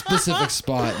this specific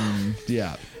spot, and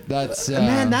yeah, that's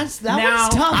Man, that Now,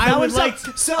 was tough. I That would was like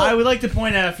tough. to, I would like to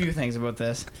point out a few things about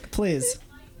this. Please.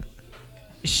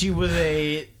 She was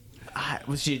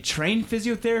she a trained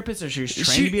physiotherapist, or she was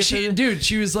trained to be a physiotherapist? dude,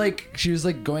 she was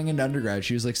like going into undergrad.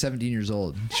 She was like 17 years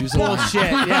old. She was like, Bullshit.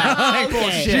 Yeah.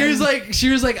 Bullshit. She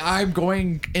was like, I'm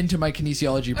going into my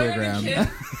kinesiology program.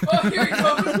 Oh, here you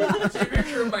go. Take a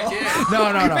picture of my dick.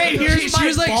 No. Hey, here's She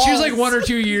was my like balls. 1 or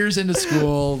 2 years into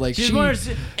school. Like She's she, more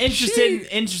interested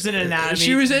in anatomy.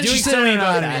 she was Doing interested something in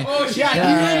about anatomy. that. Oh, shit.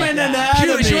 Yeah. Human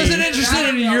anatomy. She wasn't interested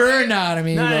in your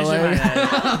anatomy. Not though, interested in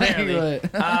like- my anatomy,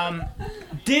 apparently.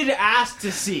 Did ask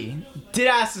to see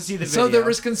the video. So there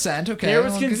was consent. Okay, There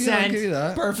was I'll give you- I'll consent. give you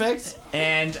that. Perfect.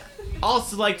 And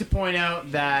also like to point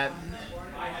out that,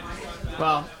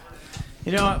 well,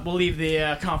 you know what? We'll leave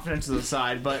the confidential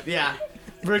aside. But yeah,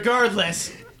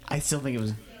 regardless, I still think it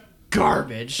was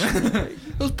garbage.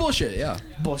 It was bullshit. Yeah.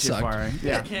 Bullshit Sucked. firing.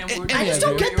 Yeah. I just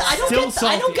don't get the, I don't Still get the,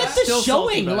 I don't salty. get the Still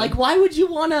salty showing. about it. Like, why would you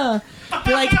wanna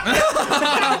be like,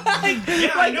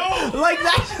 I know. like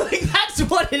that's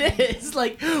what it is.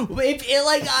 Like, if it,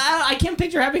 like I can't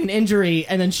picture having an injury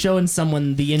and then showing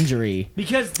someone the injury.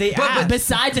 Because they But- asked.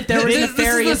 Besides, if there was This is the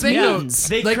nefarious thing, though. means.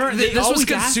 They Like currently this was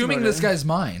always ask consuming about this it. guy's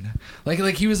mind. Like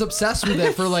he was obsessed with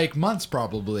it for like months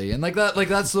probably, and like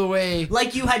that's the way.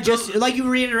 Like you had just, like you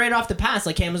reiterate off the past,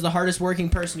 like Cam is the hardest working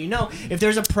person you know. If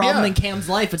there's a problem Yeah. in Cam's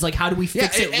life, it's like, how do we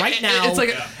fix it right now? It's like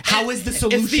how is the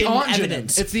solution it's the orange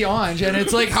evidence? It's the orange, and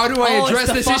it's like, how do I Oh, it's address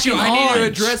the this issue? fucking I need to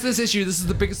orange. address this issue. This is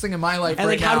the biggest thing in my life And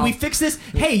right like, now. how do we fix this?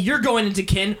 Hey, you're going into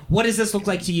kin. What does this look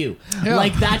like to you? Yeah.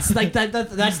 Like that's like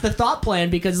that's the thought plan,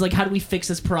 because like, how do we fix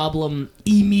this problem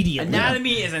immediately?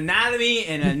 Anatomy is anatomy,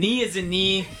 and a knee is a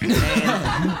knee, and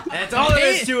that's all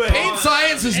there is to it. Pain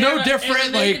science is no different.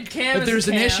 and naked Like Cam if is there's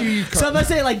a an Cam. issue, you So I'm gonna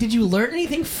say, like, did you learn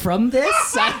anything from this?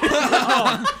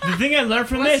 The thing I learned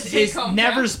from What's this the is take home,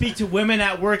 never Cam? speak to women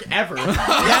at work ever. Never.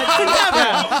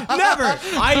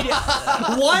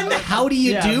 One, how do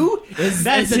you Yeah. do?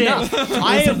 That's is it. enough.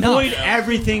 I Is avoid enough.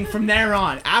 everything from there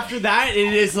on. After that,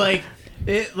 it is like,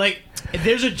 if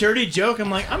there's a dirty joke, I'm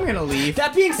like, I'm gonna leave.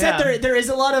 That being said, Yeah. there is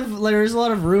a lot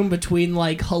of room between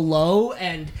like hello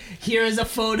and here is a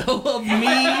photo of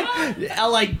me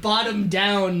like bottom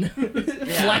down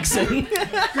flexing.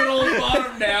 Good old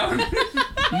bottom down.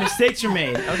 Mistakes are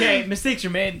made. Okay, mistakes are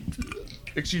made.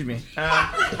 Excuse me.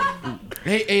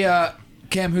 Hey,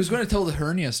 Cam, who's going to tell the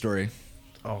hernia story?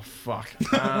 Oh fuck.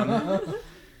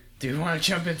 Do you want to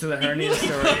jump into the hernia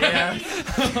story? Yeah.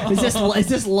 Is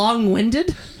this long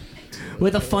winded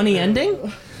with a funny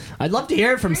ending? I'd love to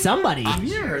hear it from somebody. Have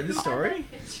you ever heard this story?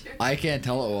 I can't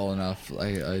tell it well enough.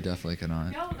 I definitely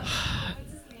cannot. No, what's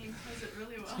his name? Does it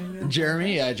really well.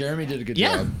 Jeremy, Jeremy did a good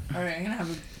Yeah. job. All right, I'm gonna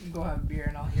go have a beer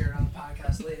and I'll hear it on the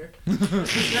podcast later.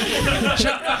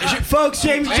 Folks,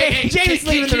 James Hey,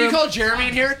 leaving the can you room. call Jeremy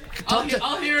in here? I'll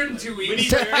hear it in 2 weeks.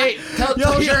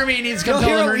 Tell Jeremy he needs to come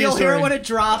tell the hernia You'll hear story. it when it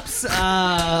drops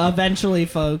eventually,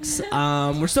 folks.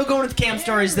 We're still going with the Cam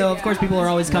stories, though. Of course, people are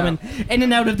always coming in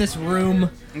and out of this room.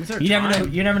 You never know.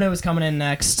 You never know who's coming in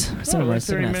next. So we're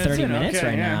sitting at 30 minutes Okay,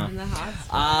 right yeah. In the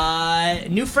hot now.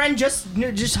 New friend just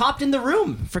hopped in the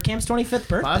room for Cam's 25th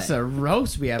birthday. That's a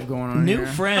roast we have going on New here.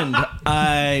 friend.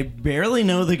 I barely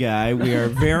know the guy. We are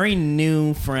very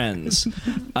new friends.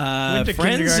 Went to Friends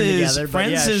kindergarten is together, but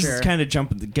friends yeah, is sure. kind of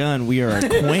jumping the gun. We are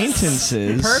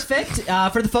acquaintances. Perfect.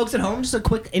 For the folks at home, just a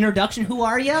quick introduction. Who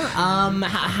are you?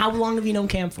 How long have you known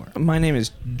Cam for? My name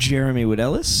is Jeremy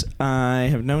Wood-Ellis. I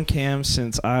have known Cam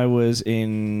since I was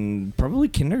in probably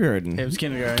kindergarten. It was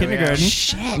kindergarten. Kindergarten.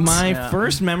 Shit. My Yeah.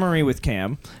 first memory with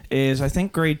Cam is I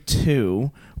think grade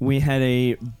 2. We had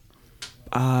a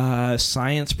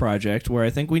science project where I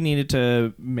think we needed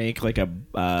to make like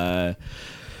a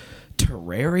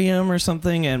terrarium or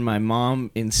something, and my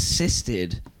mom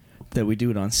insisted that we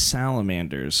do it on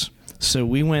salamanders. So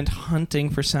we went hunting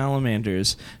for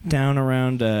salamanders down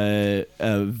around a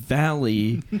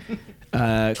valley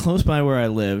close by where I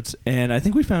lived, and I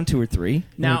think we found 2 or 3.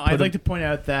 Now, We put I'd like to point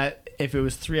out that if it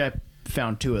was 3, I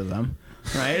found 2 of them.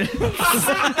 Right?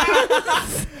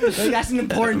 That's an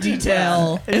important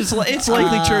detail. It's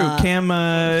likely true. Cam,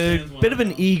 bit of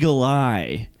an eagle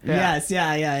eye. Yes.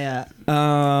 Yeah.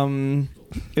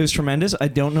 It was tremendous. I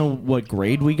don't know what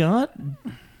grade we got,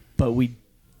 but we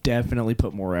definitely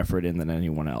put more effort in than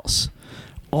anyone else.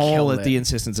 All Killed at it. the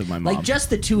insistence of my mom. Like just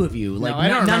the two of you. Like I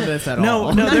don't none remember of, this at no,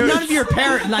 all. no, there- none of your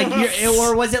parents. Like,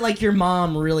 or was it like your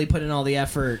mom really put in all the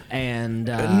effort and?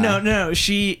 No.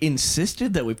 She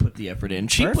insisted that we put the effort in.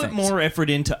 She put Perfect. more effort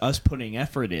into us putting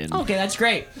effort in. Okay, that's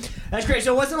great. That's great.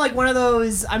 So it wasn't like one of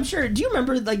those. I'm sure. Do you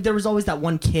remember? Like there was always that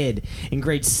one kid in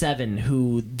grade 7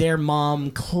 who their mom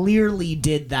clearly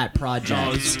did that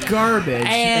project. It's garbage.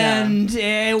 And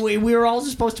we were all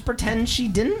just supposed to pretend she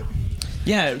didn't.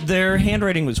 Yeah, their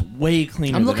handwriting was way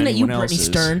cleaner. I'm looking than at you, anyone Brittany else's.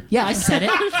 Stern. Yeah, I said it.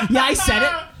 I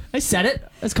said it.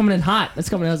 That's coming in hot. That's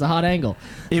coming in as a hot angle.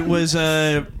 It was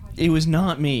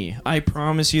not me. I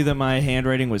promise you that my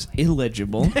handwriting was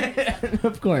illegible,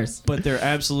 Of course. but there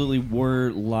absolutely were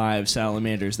live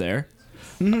salamanders there.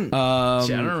 Shit, I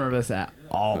don't remember this at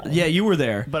all. Yeah, you were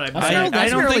there, But I That's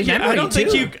an don't early think you, I memory, don't think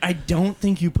too. you. I don't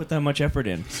think you put that much effort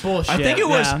in. Bullshit. I think it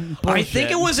was. Yeah, I think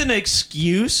bullshit. it was an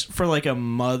excuse for like a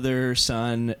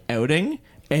mother-son outing,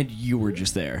 and you were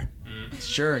just there.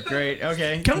 Sure, great,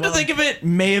 okay. Come to think of it,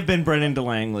 may have been Brennan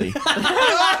DeLangley.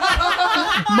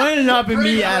 might have not been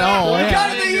me at all. You Yeah.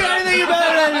 gotta think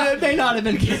about it. It may not have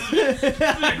been.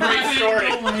 Great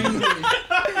story.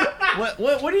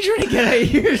 What are you trying to get at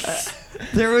here?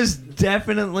 There was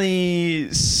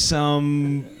definitely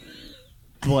some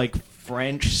like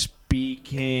French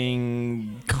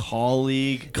speaking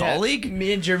colleague.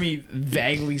 Me and Jeremy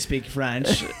vaguely speak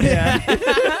French.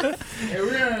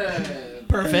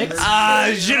 Perfect.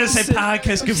 Je ne sais pas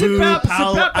qu'est-ce que vous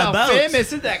parlez about. Famous,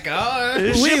 isn't that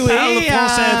guy? Je parle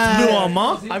français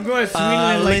fluemment. I'm going to Sweden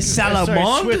in like Les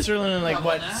Salamandres. Switzerland in like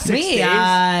what 6 Oui,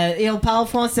 days. il parle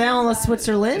français en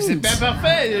Switzerland. C'est pas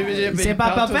parfait. C'est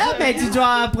pas parfait, mais tu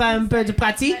dois apprendre un peu de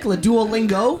pratique, le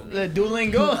Duolingo. The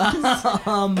Duolingo.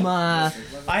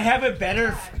 I have a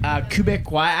better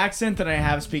Quebecois accent than I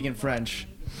have speaking French.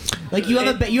 Like you have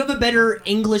a better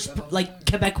English, like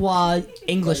Quebecois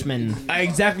Englishman.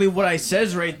 Exactly what I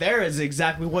says right there is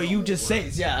exactly what you just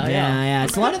says. Yeah.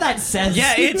 It's a lot of that says.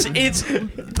 Yeah, it's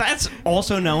that's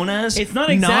also known as It's not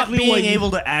exactly being what you-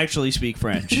 able to actually speak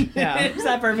French. It's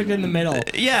that perfect in the middle.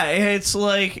 Yeah, it's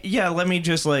like let me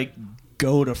just like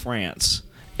go to France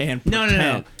and No.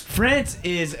 pretend. France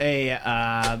is a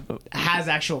has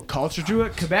actual culture to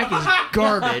it. Quebec is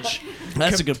garbage.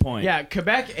 That's a good point. Yeah,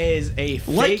 Quebec is a fake,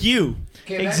 Like you.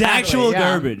 exactly, Actual yeah.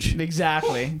 garbage.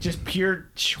 Exactly, just pure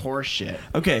horse shit.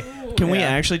 Okay, can we Yeah.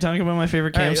 actually talk about my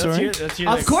favorite All Cam right, story? let's hear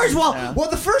Of the- course. yeah. Well,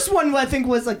 the first one I think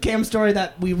was a Cam story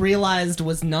that we realized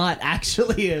was not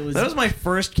actually. It was. That was my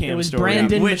first Cam It was story.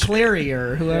 Brandon which, McCleary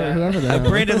or whoever that.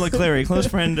 Brandon Leclerc, close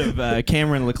friend of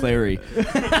Cameron Leclerc.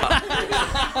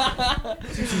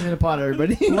 She's in a pot,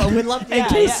 everybody. Well, we'd love. In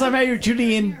case somehow you're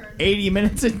tuning in 80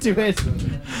 minutes into it.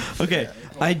 Okay,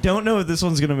 I don't know if this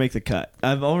one's gonna make the cut.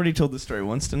 I've already told this story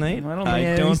once tonight. I don't I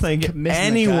think don't anybody's think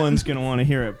missing the cut. anyone's gonna want to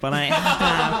hear it, but I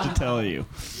have to tell you.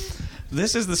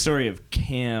 This is the story of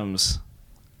Cam's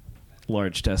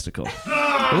large testicle.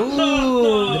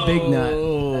 The big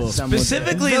nut.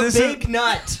 Specifically, The this big is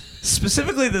nut.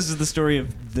 specifically this is the story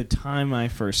of the time I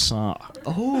first saw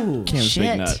Oh, Cam's shit.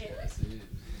 big nut.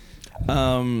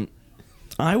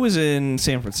 I was in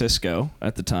San Francisco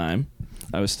at the time.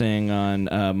 I was staying on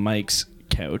Mike's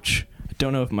couch. I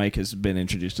don't know if Mike has been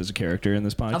introduced as a character in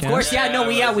this podcast. Of course, yeah. No,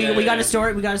 we got a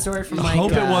story. We got a story from I Mike.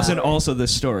 hope it wasn't also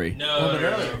this story. No,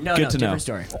 Good to different know.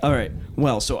 story. All right.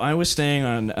 Well, so I was staying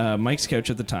on Mike's couch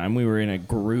at the time. We were in a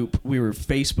group. We were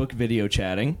Facebook video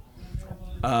chatting.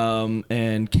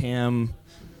 And Cam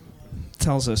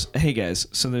tells us, "Hey guys,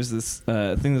 so there's this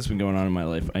thing that's been going on in my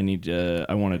life. I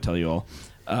want to tell you all.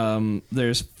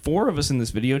 There's 4 of us in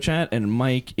this video chat, and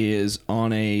Mike is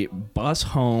on a bus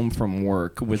home from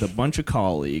work with a bunch of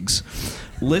colleagues,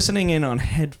 listening in on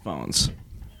headphones.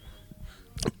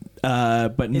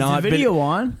 But Is not the video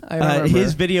on? I don't remember.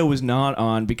 his video was not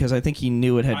on because I think he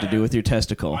knew it had to do with your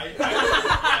testicle.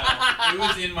 It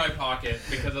was in my pocket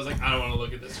because I was like, I don't want to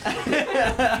look at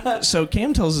this. So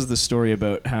Cam tells us the story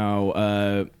about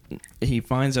how he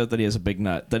finds out that he has a big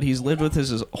nut that he's lived with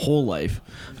his whole life.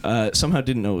 Somehow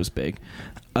didn't know it was big.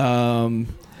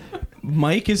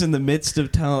 Mike is in the midst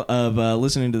of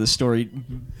listening to the story,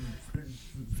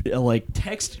 like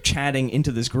text chatting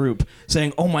into this group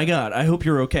saying, "Oh my god, I hope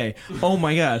you're okay. Oh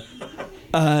my god."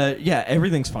 Yeah,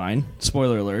 everything's fine.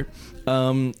 Spoiler alert.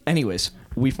 Anyways,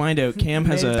 we find out Cam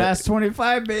has Made it past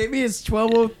 25, baby. It's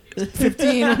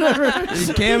 12:15 or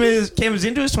whatever. Cam is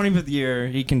into his 25th year.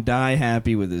 He can die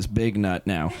happy with his big nut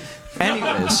now.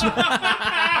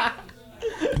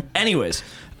 Anyways,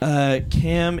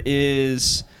 Cam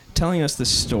is telling us the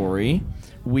story.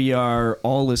 We are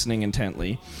all listening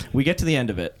intently. We get to the end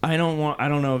of it. I don't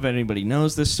know if anybody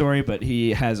knows this story, but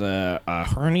he has a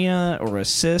hernia or a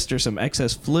cyst or some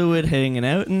excess fluid hanging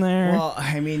out in there. Well,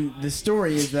 I mean, the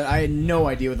story is that I had no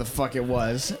idea what the fuck it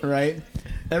was, right?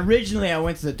 Originally, I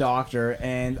went to the doctor,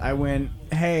 and I went,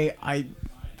 hey, I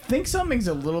think something's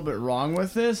a little bit wrong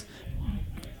with this.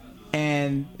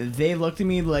 And they looked at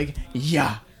me like,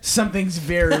 yeah, something's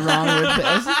very wrong with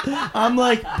this. I'm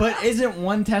like, but isn't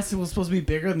one testicle supposed to be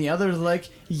bigger than the other? Like,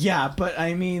 yeah, but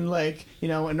I mean, like, you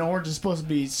know, an orange is supposed to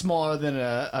be smaller than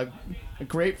a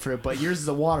grapefruit, but yours is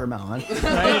a watermelon,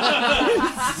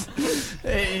 right?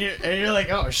 and you're like,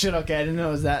 oh shit, okay, I didn't know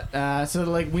it was that. So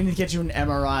like, we need to get you an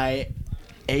MRI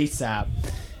ASAP,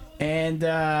 and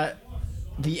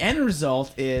the end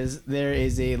result is there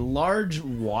is a large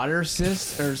water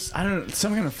cyst, or I don't know,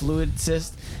 some kind of fluid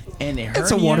cyst, and a hernia.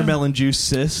 It's a watermelon juice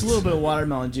cyst. A little bit of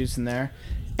watermelon juice in there,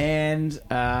 and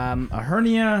a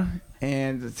hernia,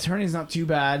 and the hernia's not too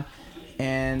bad.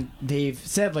 And they've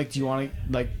said, like, do you want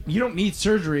to, like, you don't need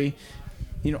surgery.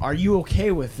 You know, are you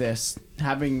okay with this,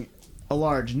 having a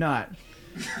large nut?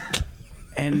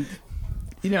 And,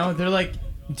 you know, they're like,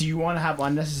 do you want to have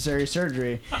unnecessary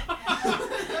surgery?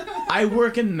 I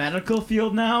work in the medical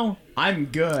field now. I'm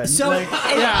good. So-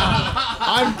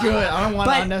 I'm good. I don't want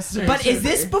unnecessary. But is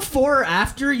this surgery. before or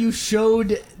after you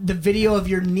showed the video of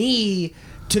your knee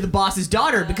to the boss's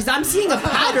daughter? Because I'm seeing a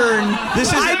pattern. I'm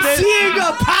seeing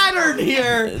a pattern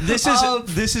here. This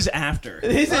is after.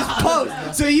 This is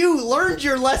post. So you learned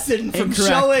your lesson from Incorrect.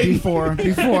 showing. before?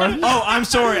 Oh, I'm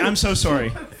sorry. I'm so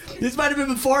sorry. This might have been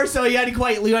before, so you hadn't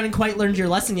quite learned your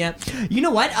lesson yet. You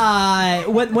know what?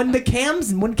 When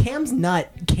Cam's nut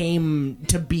came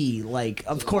to be, like,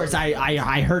 of course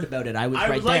I heard about it. I was I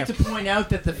right would there. like to point out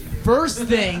that the first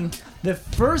thing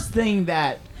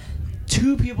that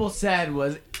two people said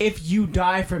was, "If you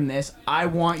die from this, I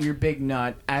want your big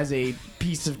nut as a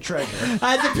piece of treasure."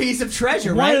 As a piece of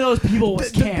treasure, One right? of those people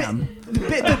was Cam. The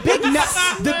big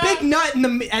nut,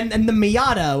 and the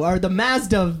Miata or the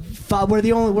Mazda were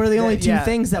the only two Yeah.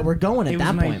 things that were going at It was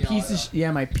that my point. my piece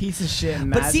of shit.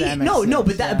 But Mazda see,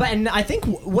 MX-6, but and I think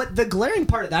what the glaring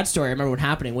part of that story, I remember what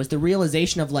happening was the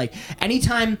realization of, like,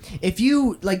 anytime if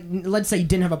you, like, let's say you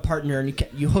didn't have a partner and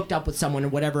you hooked up with someone or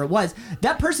whatever it was,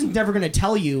 that person's never going to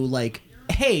tell you, like,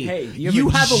 hey, you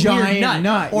have a weird giant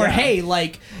nut, or yeah. hey,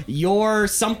 like, your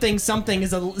something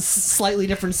is a slightly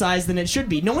different size than it should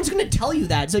be. No one's going to tell you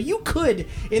that. So you could,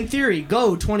 in theory,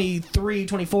 go 23,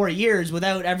 24 years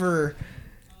without ever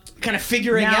kind of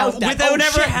figuring Now, out that, Without oh,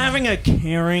 ever shit. having a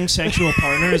caring sexual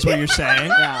partner is what you're saying.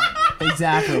 Yeah,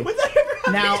 exactly.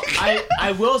 Now,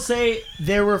 I will say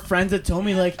there were friends that told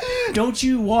me, like, "Don't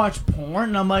you watch porn?"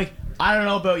 And I'm like, I don't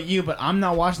know about you, but I'm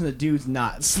not watching the dude's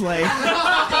nuts. Like,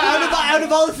 out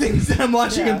of all the things that I'm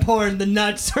watching in porn, the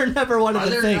nuts are never one of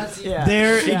the things.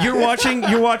 yeah. You're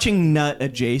watching nut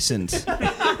adjacent.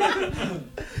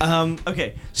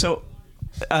 Okay, so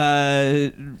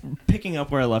picking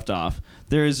up where I left off,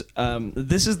 there's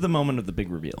this is the moment of the big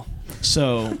reveal.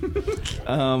 So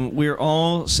we're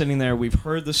all sitting there. We've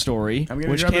heard the story, I'm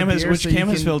gonna which grab a Cam has beer so you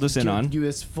can filled us in on. Do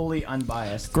this fully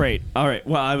unbiased. Great. All right.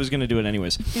 Well, I was going to do it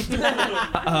anyways.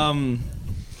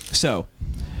 So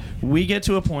we get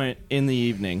to a point in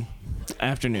the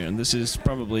afternoon. This is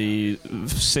probably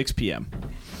 6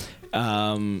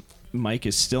 p.m. Mike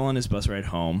is still on his bus ride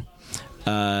home.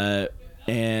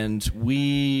 And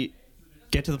we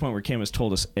get to the point where Cam has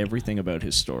told us everything about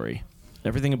his story.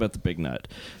 Everything about the big nut.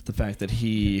 The fact that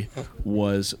he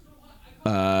was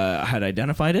had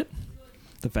identified it.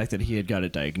 The fact that he had got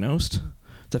it diagnosed.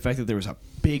 The fact that there was a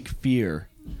big fear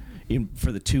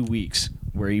for the 2 weeks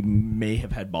where he may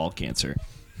have had ball cancer.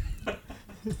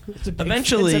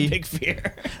 Eventually, it's a big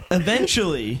fear.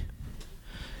 Eventually,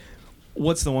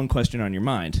 what's the one question on your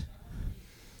mind?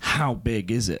 How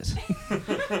big is it?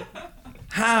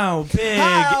 How big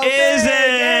is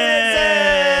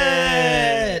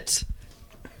it?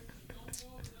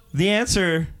 The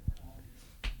answer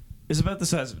is about the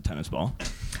size of a tennis ball.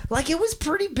 Like, it was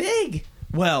pretty big.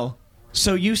 Well,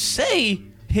 so you say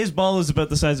his ball is about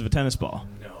the size of a tennis ball.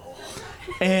 No.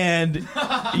 And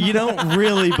you don't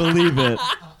really believe it.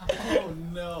 Oh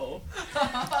no.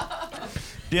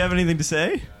 Do you have anything to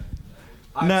say?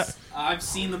 No. I've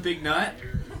seen the big nut,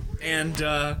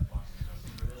 and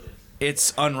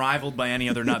it's unrivaled by any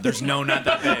other nut. There's no nut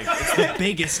that big. It's the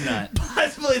biggest nut.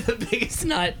 Possibly the biggest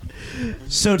nut.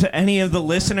 So to any of the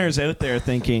listeners out there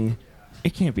thinking,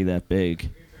 it can't be that big,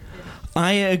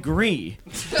 I agree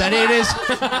that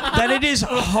it is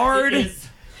hard.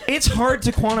 It's hard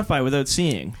to quantify without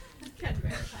seeing.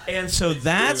 And so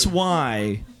that's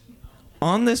why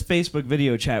on this Facebook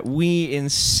video chat we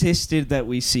insisted that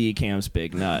we see Cam's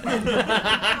big nut.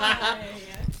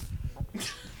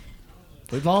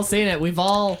 We've all seen it. We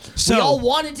all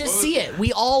wanted to see it.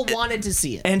 We all wanted to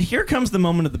see it. And here comes the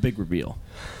moment of the big reveal.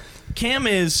 Cam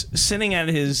is sitting at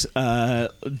his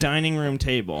dining room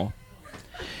table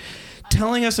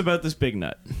telling us about this big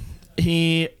nut.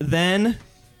 He then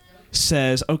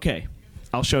says, okay,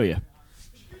 I'll show you.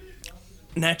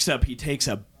 Next up, he takes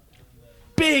a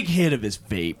big hit of his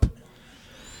vape.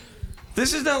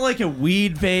 This is not like a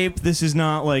weed vape. This is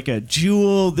not like a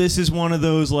Juul. This is one of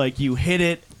those, like, you hit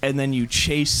it and then you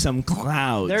chase some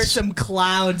clouds. There's some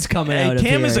clouds coming And out of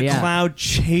Cam here. is a yeah. cloud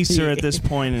chaser at this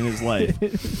point in his life.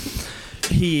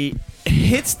 He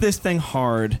hits this thing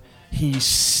hard. He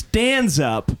stands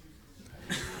up.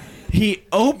 He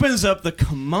opens up the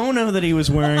kimono that he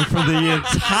was wearing for the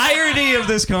entirety of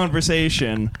this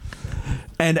conversation.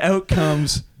 And out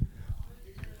comes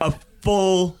a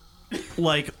full,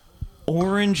 like,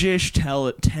 orangish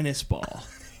tennis ball.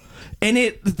 And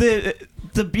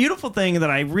the beautiful thing that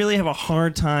I really have a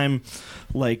hard time,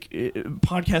 like,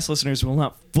 podcast listeners will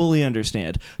not fully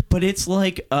understand, but it's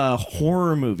like a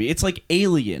horror movie. It's like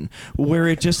Alien, where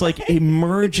it just, like,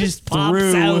 emerges Pops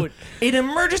through. out. It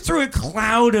emerges through a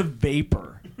cloud of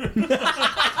vapor.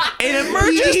 It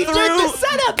emerges He did through. the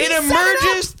setup. He It set it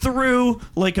emerges through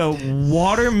like a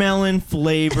watermelon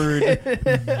flavored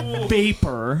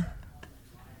vapor,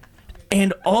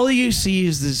 and all you see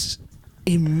is this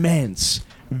immense,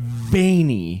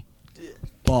 veiny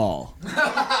ball.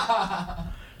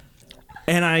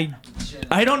 And I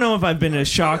don't know if I've been as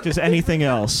shocked as anything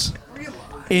else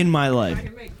in my life.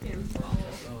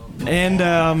 And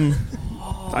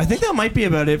I think that might be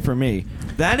about it for me.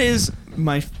 That is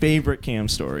my favorite Cam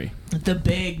story. The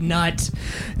big nut,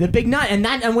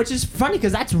 and which is funny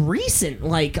because that's recent.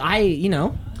 Like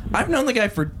I've known the guy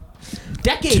for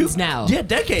decades now. Yeah,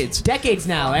 decades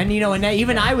now. And and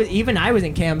even I was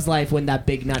in Cam's life when that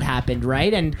big nut happened,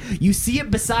 right? And you see it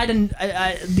beside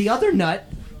the other nut,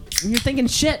 and you're thinking,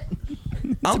 shit.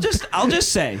 I'll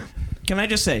just say. Can I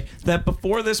just say that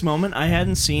before this moment, I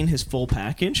hadn't seen his full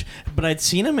package, but I'd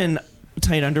seen him in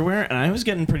tight underwear, and I was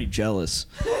getting pretty jealous.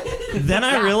 Then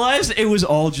I realized it was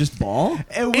all just ball.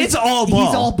 It's all ball.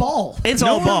 He's all ball. It's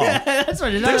all ball. That's what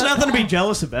it is. There's nothing to be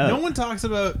jealous about. No one talks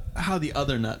about how the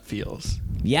other nut feels.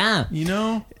 Yeah.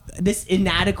 This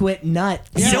inadequate nut.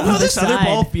 You know how this other side.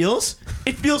 ball feels?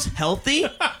 It feels healthy,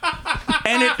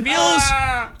 and it feels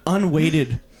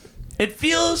unweighted. It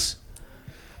feels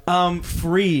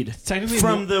freed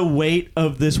from the weight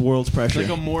of this world's pressure. Like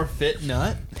a more fit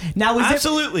nut. Now,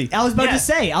 absolutely. I was about to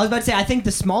say. I think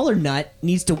the smaller nut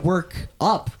needs to work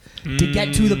up to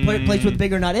get to the place where the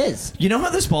bigger nut is. You know how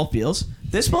this ball feels?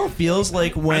 This ball feels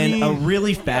like when a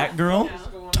really fat girl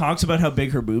talks about how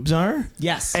big her boobs are.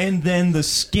 Yes. And then the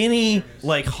skinny,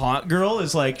 like, hot girl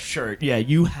is like, sure, yeah,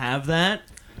 you have that,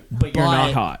 but you're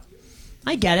not hot.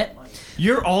 I get it.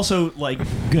 You're also, like,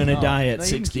 gonna die at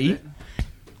 60.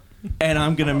 And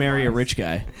I'm gonna marry a rich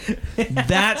guy.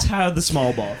 That's how the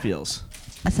small ball feels.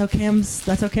 That's how Cam's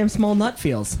small nut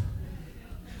feels.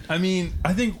 I mean,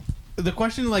 I think the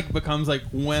question becomes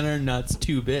when are nuts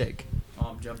too big? Oh,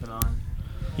 I'm jumping on.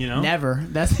 Never.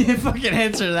 That's the fucking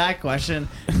answer to that question.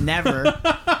 Never.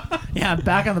 Yeah, I'm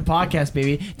back on the podcast,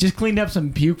 baby. Just cleaned up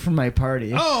some puke from my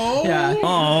party. Oh. Yeah.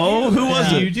 Oh, who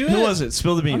was it? You do Who it? was it?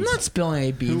 Spill the beans. I'm not spilling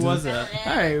any beans. Who was it?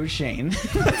 All right, it was Shane.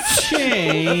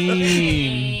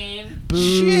 Shane.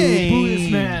 Boo. Boo this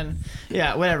man.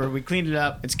 Yeah, whatever. We cleaned it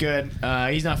up. It's good.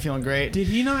 He's not feeling great. Did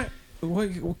he not?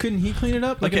 Couldn't he clean it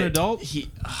up like an adult?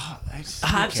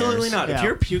 Absolutely not. Yeah. If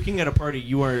you're puking at a party,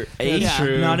 you are That's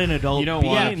true. not an adult. You don't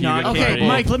want to puke not at a Okay, party.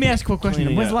 Mike, let me ask you a quick question.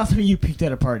 Cleaning When's the up. last time you puked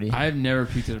at a party? I've never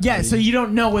puked at a party. Yeah, so you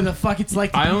don't know what the fuck it's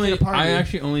like to puke at a party. I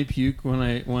actually only puke when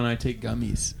I take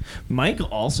gummies. Mike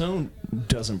also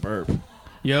doesn't burp.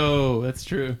 Yo, that's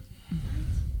true.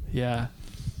 Yeah.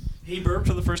 He burped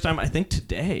for the first time, I think,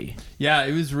 today. Yeah,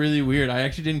 it was really weird. I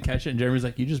actually didn't catch it, and Jeremy's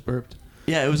like, "You just burped."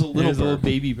 Yeah, it was a little burp.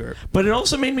 baby burp. But it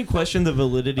also made me question the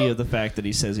validity of the fact that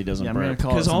he says he doesn't Yeah, I'm gonna burp.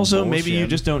 call it Because some also maybe you bullshit.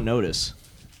 just don't notice.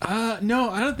 No,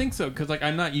 I don't think so. Because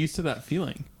I'm not used to that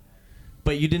feeling.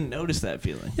 But you didn't notice that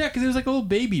feeling. Yeah, because it was like a little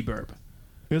baby burp.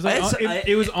 It was like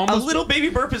it was a almost little baby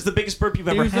burp is the biggest burp you've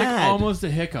It ever was had. like almost a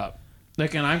hiccup.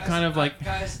 And I'm kind of like,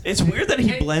 guys, It's weird that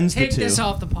he blends the take two. this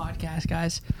off the podcast,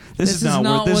 guys. This is not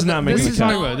what making this the is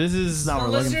cut. not- this is not The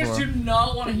what we're looking listeners for. do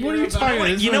not want to hear What are you about talking it.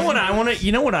 about? You know what I want to?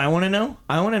 You know what I want to know?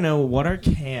 I want to know what are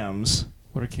Cam's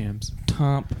what are Cam's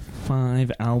top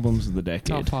 5 albums of the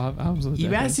decade. top 5 albums of the You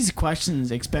decade? asked these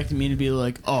questions expecting me to be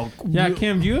like, oh, Yeah, you-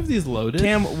 Cam, do you have these loaded?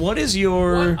 Cam, what is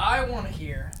your? What I want to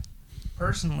hear,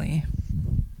 personally,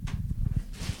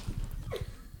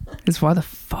 is why the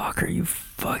fuck are you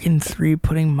fucking three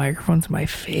putting microphones in my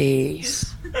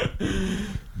face?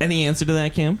 Any answer to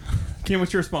that, Cam? Cam,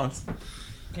 what's your response?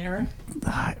 Aaron?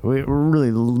 We're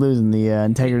really losing the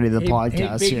integrity of the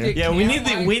podcast big here. dick Yeah, we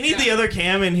need the other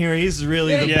Cam in here. He's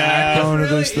really the backbone of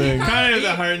this thing. Kind of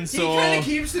the heart and soul. He kind of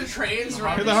keeps the trains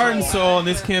running. The heart and soul, and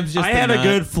this Cam's just. I the had a nut.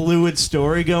 good fluid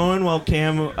story going while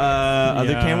Cam,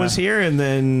 other Cam was here, and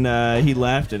then he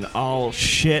left, and all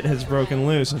shit has broken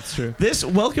loose. That's true.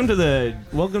 Welcome to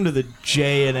the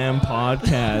J&M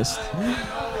podcast.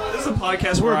 This is a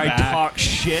podcast where I back. talk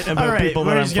shit about All right, people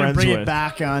that we're I'm just gonna friends bring with. it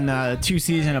back on 2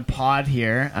 season a pod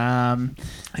here. Has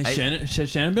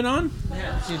Shannon been on?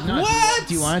 What?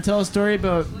 Do you want to tell a story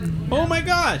about Oh my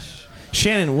gosh.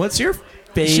 Shannon, what's your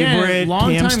favorite Shannon,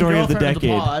 longtime Cam story of the girlfriend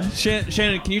decade? pod?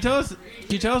 Shannon, can you tell us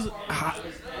how,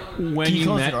 when Can you you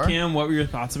close the met door? Cam, what were your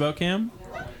thoughts about Cam?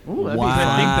 Ooh, that'd be Wow. fun.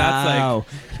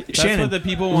 I think that's Shannon, what the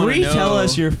people want to know. retell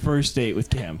us your first date with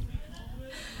Cam.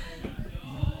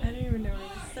 I don't even know where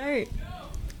to start.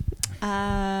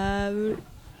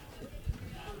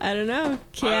 I don't know.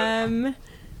 Cam.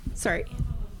 Sorry.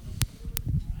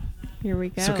 here we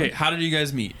go. So, okay, how did you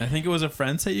guys meet? I think it was a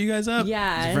friend set you guys up.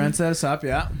 Yeah. Friend set us up,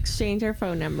 yeah. Exchange our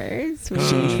phone numbers. We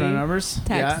Exchange phone numbers.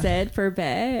 texted for a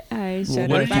bit. I showed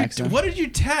what up. What did you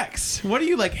text? What are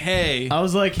you like? Hey, I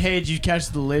was like, hey, did you catch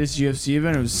the latest UFC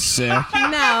event? It was sick.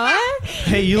 No.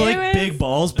 Hey, you It like was- big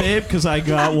balls, babe? Because I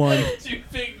got one.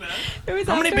 It was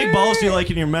How many big after- balls do you like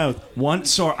in your mouth? One?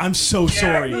 Sorry. I'm so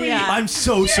sorry. Yeah. I'm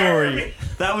so sorry.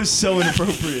 That was so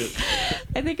inappropriate.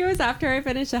 I think it was after I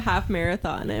finished a half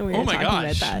marathon and we were Oh my talking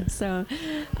gosh. about that. So,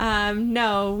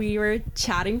 no, we were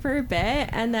chatting for a bit,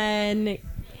 and then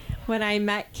when I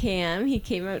met Cam, he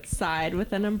came outside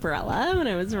with an umbrella when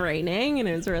it was raining, and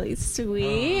it was really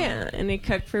sweet. And he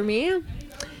cooked for me,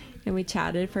 and we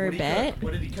chatted for a bit.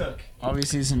 What did he cook?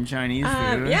 Obviously some Chinese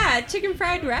food. Yeah, chicken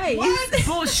fried rice.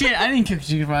 Bullshit, I didn't cook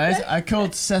chicken fries. I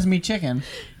cooked sesame chicken.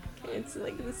 It's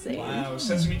like the same. Wow,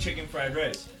 sesame chicken fried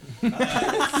rice.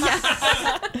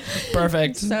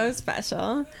 Perfect. So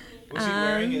special. Was he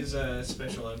wearing his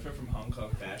special outfit from Hong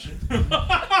Kong fashion?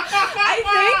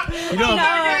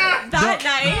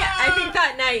 I think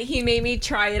that night he made me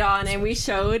try it on, and we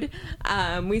showed.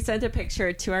 We sent a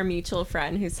picture to our mutual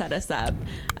friend who set us up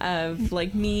of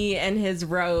like me and his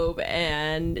robe,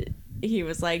 and he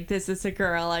was like, "This is a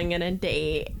girl I'm gonna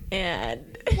date," and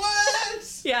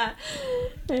what? yeah,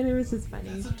 and it was just funny.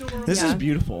 This is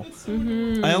beautiful.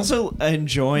 I also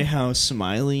enjoy how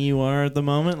smiley you are at the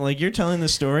moment. Like, you're telling the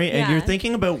story and Yeah. you're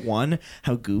thinking about, one,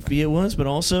 how goofy it was, but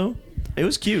also it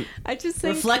was cute. I just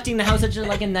think Reflecting how such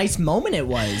a nice moment it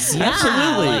was. Yeah,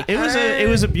 Absolutely. like, It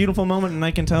was a beautiful moment, and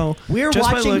I can tell. we're just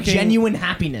by watching looking- genuine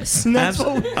happiness. That's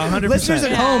what 100%. listeners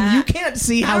at Yeah. home, you can't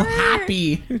see how Our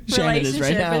happy Shannon is right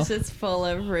relationship now. is just full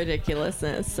of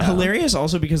ridiculousness. So. Hilarious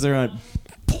also because they're on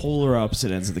polar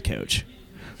opposite ends of the couch.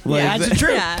 Yeah, that's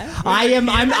true. Yeah.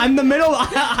 I'm the middle.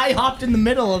 I hopped in the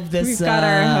middle of this. We've got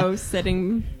our host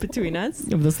sitting between us.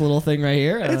 of this little thing right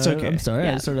here. It's okay. I'm sorry,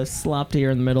 I Yeah. sort of slopped here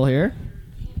in the middle here.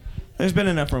 There's been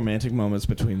enough romantic moments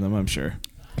between them, I'm sure.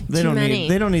 They Too don't many.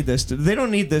 need. They don't need this. They don't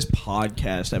need this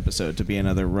podcast episode to be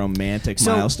another romantic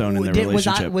milestone in their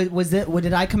relationship.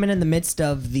 Did I come in the midst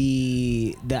of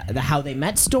the how they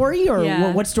met story, or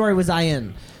Yeah. what story was I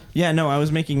in? Yeah, no, I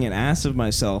was making an ass of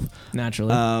myself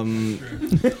Naturally.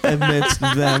 amidst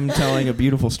them telling a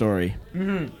beautiful story.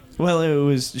 Well, it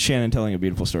was Shannon telling a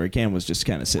beautiful story. Cam was just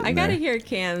kind of sitting I gotta there. hear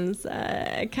Cam's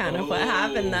account of what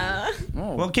happened though.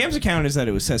 Well, Cam's account is that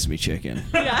it was sesame chicken.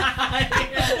 Yeah, I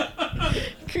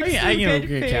can good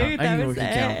go food, count. I that can go was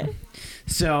count. it.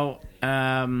 So,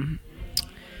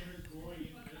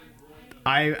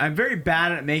 I'm very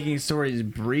bad at making stories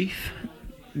brief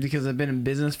because I've been in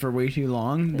business for way too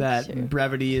long. That's That true.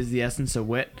 brevity is the essence of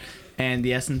wit and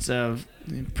the essence of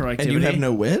productivity. And you have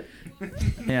no wit?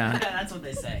 Yeah. That's what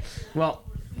they say. Well,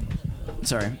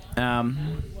 sorry.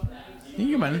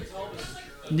 You come in.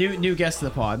 New guest to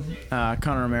the pod,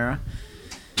 Connor O'Mara.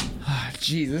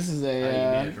 Jeez, this is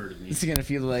this is gonna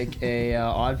feel like a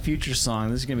Odd Future song.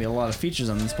 There's gonna be a lot of features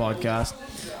on this podcast.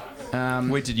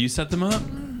 Wait, did you set them up?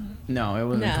 No, it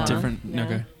wasn't No. Connor. Different. No.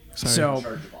 Okay. Sorry.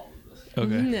 So,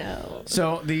 okay. No.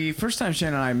 so the first time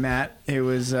Shannon and I met, it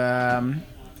was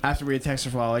after we had texted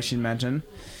for a while, like she mentioned,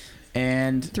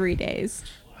 and 3 days.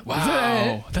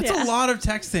 Wow, that's Yeah. a lot of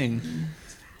texting.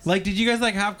 Like, did you guys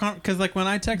like have? Because like when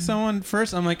I text someone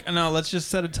first, I'm like, no, let's just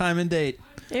set a time and date.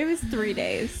 It was 3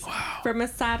 days. Wow. From a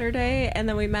Saturday, and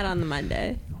then we met on the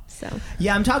Monday. So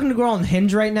Yeah, I'm talking to a girl on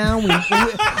Hinge right now. We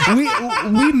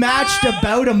matched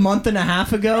about a month and a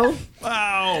half ago.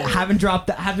 Wow. Haven't dropped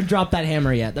that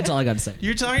hammer yet. That's all I got to say.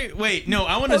 You're talking. Wait, no,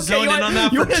 I want to Okay, zone you in want- on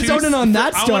that. you for wanna two zone in on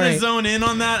that I want story. to zone in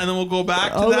on that, and then we'll go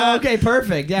back to Oh, that. okay,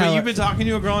 perfect. Yeah, But you've been talking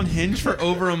to a girl on Hinge for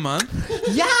over a month.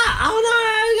 yeah.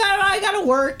 I gotta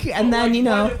work, and then you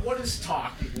know. What is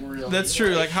talking really? That's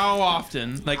true. Like how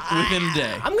often? Like within a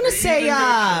day. I'm gonna say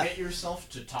Get yourself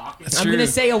to talking. That's I'm true. gonna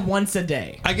say a once a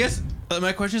day. I guess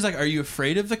my question is like, are you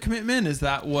afraid of the commitment? Is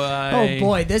that why? Oh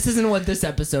boy, this isn't what this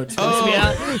episode's supposed to be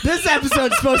about. This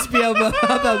episode's supposed to be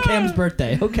about Cam's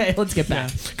birthday. Okay, let's get back.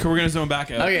 Okay, we're gonna zone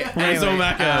back out. okay, We're gonna zone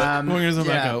back out. We're gonna zone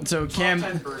back out. So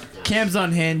Cam's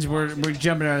on Hinge. We're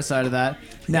jumping outside of that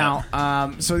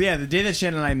now. So yeah, the day that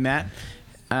Shannon and I met,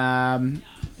 I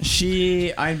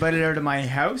invited her to my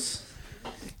house.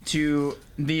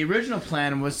 The original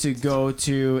plan was to go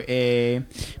to a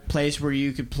place where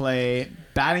you could play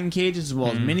batting cages as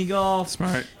well as mini golf.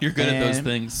 Smart. You're good at those And-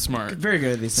 things. Smart. Very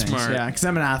good at these things. Smart. Yeah, because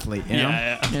I'm an athlete. You know?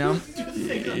 Yeah. You know.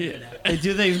 I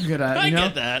do things I'm good at. I You know.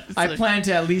 get that. It's I like- plan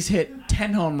to at least hit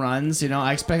 10 home runs. You know,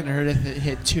 I expected her to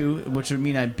hit 2, which would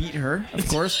mean I beat her, of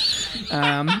course.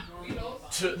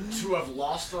 To have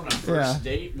lost on a first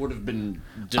date would have been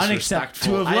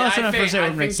disrespectful. To have lost on a first date would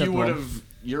have been I think you would acceptable. have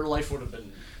your life would have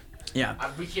been. Yeah,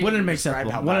 we can't wouldn't even make describe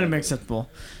acceptable. how Wouldn't bad make it was. acceptable.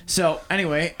 So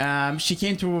anyway, she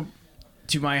came to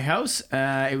my house.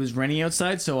 It was raining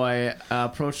outside, so I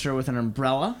approached her with an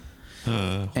umbrella.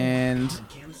 And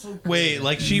Wait,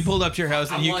 like she pulled up to your house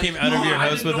and you came out of your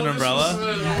house with an umbrella?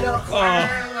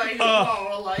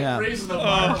 yeah, Raising the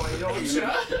bar, don't you?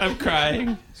 I'm crying.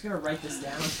 I'm just gonna write this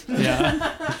down.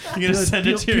 Yeah. You're gonna send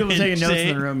it to your people taking notes in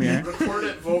Date? the room here. Record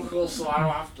it vocal so I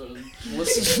don't have to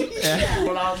listen.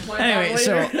 But I'll play Anyway, that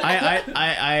so later.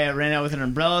 I ran out with an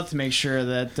umbrella to make sure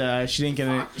that she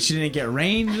didn't get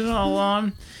rained at all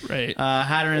on. Right.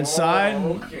 Had her inside.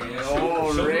 Okay.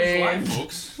 Oh, rain.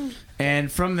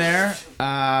 And from there,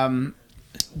 Shannon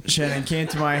came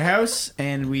to my house,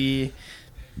 and we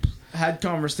had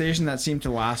conversation that seemed to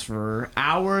last for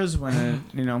hours. When it,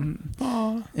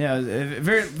 yeah, it was a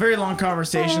very very long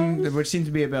conversation, which seemed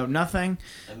to be about nothing.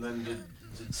 And then did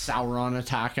Sauron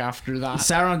attack after that?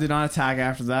 Sauron did not attack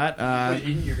after that.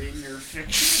 in your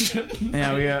fiction.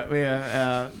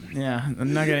 Yeah, yeah.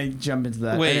 I'm not gonna jump into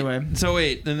that. Wait. Anyway, So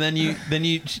wait, and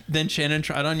then Shannon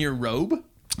tried on your robe?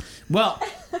 well,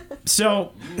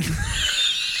 so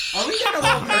Are we getting a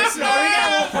little personal? Are we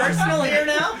getting a little personal here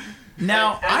now?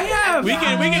 now I have. We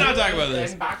cannot talk about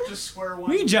this. And back to square one.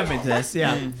 We can jump into this.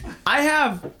 Yeah, I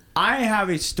have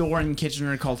a store in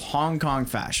Kitchener called Hong Kong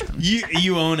Fashion.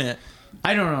 You own it.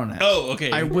 I don't own it. Oh,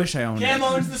 okay. I wish I owned Cam it.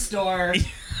 owns the store.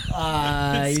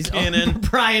 He's Canon.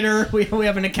 proprietor. We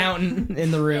have an accountant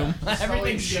in the room.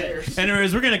 Everything's good.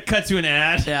 Anyways, we're gonna cut to an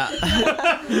ad. Yeah.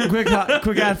 quick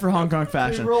ad for Hong Kong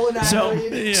Fashion.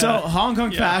 So Hong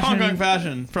Kong Fashion. Hong Kong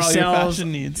fashion for all your sells-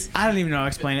 fashion needs. I don't even know how to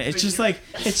explain it.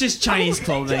 It's just Chinese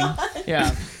clothing.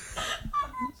 Yeah.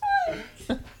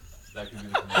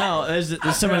 Oh, there's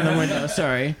someone in the window.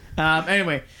 Sorry.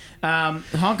 Anyway,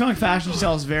 Hong Kong Fashion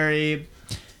sells very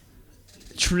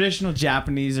traditional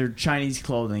Japanese or Chinese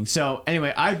clothing. So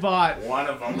anyway, I bought One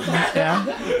of them. yeah.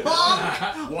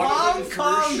 Hong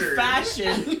Kong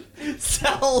Fashion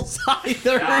sells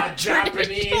either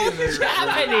Japanese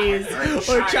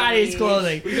or Chinese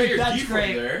clothing. We got your That's geek over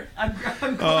great. there.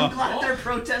 I'm glad they're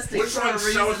protesting Which for a one's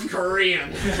reason. South Korean?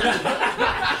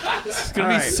 It's gonna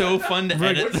Alright. be so fun to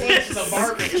edit. Which one's the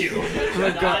barbecue?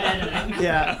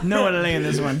 Yeah, no editing in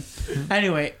this one.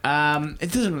 Anyway,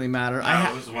 it doesn't really matter.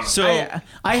 So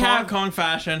I Hong have Kong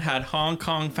fashion had Hong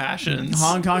Kong fashions.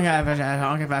 Hong Kong had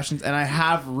Hong Kong fashions, and I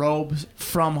have robes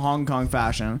from Hong Kong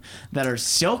Fashion that are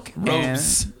silk.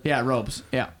 Robes. Yeah, robes.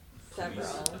 Yeah. Several.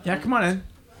 Yeah, come on in.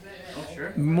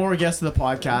 More guests of the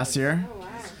podcast here.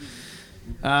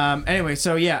 Anyway,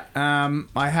 so yeah,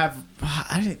 I have.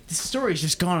 This story's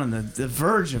just gone on the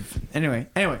verge of. Anyway,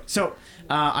 so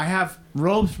I have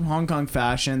robes from Hong Kong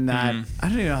Fashion that I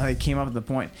don't even know how they came up with the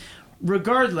point.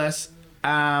 Regardless,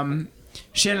 Shannon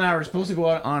and I were supposed to go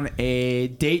out on a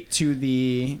date to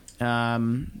the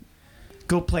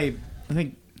go play. I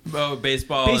think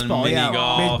Baseball and mini yeah,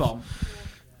 golf. baseball.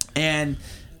 And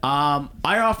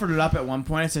I offered it up at one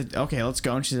point. I said, "Okay, let's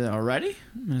go." And she said, "Already?"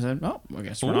 And I said, "Oh, I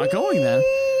guess we're not going then."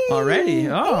 Already?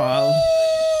 Oh, well,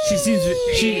 she seems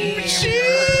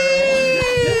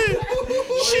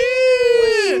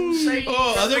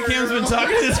Oh, other Cam's been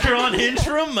talking to this girl on Hinge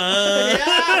for a month.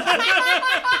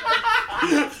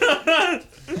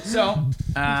 So,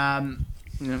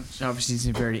 she obviously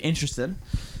seems very interested.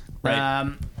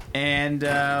 Right.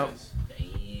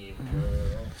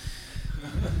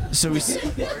 So we.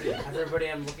 Everybody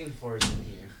I'm looking for is in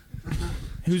here.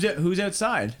 Who's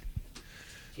outside?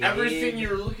 Everything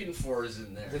you're looking for is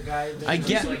in there. The guy. I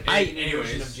get.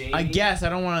 Anyways. I guess I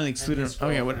don't want to exclude him.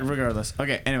 Okay, regardless.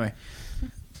 Okay, anyway.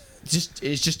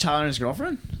 It's just Tyler and his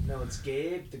girlfriend? No, it's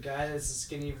Gabe, the guy that's the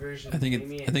skinny version. I think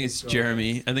it's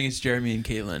Jeremy. I think it's Jeremy and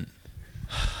Caitlin.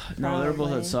 No, they're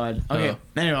both outside. Okay. Oh.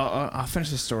 Anyway, I'll finish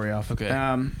the story off. Okay.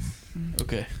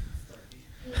 Okay.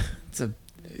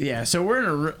 So we're in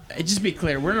a room. Just be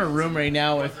clear, we're in a room right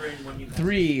now with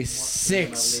 3,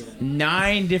 6,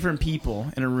 9 different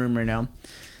people in a room right now.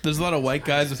 There's a lot of white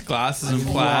guys with glasses and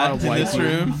A lot plaid of in white this people.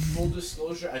 room. Full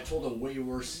disclosure, I told a way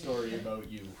worse story about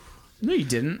you. No, you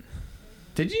didn't.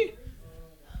 Did you?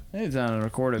 It's on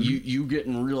recorded. You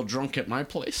getting real drunk at my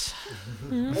place?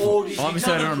 Oh, did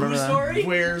Obviously, I don't remember that.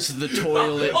 Where's the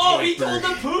toilet Oh, he paper? told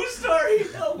the poo story.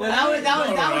 Well, that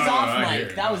was off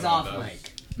mic. That was off mic.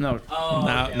 No. Oh,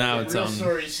 Now it's Real on.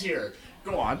 story's here.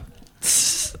 Go on.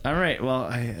 All right.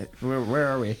 Well, where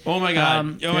are we? Oh my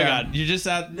god! Oh my yeah. god! You just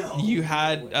had you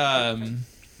had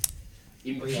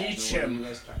Impeach him.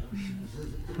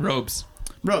 robes.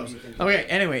 Robes. Okay.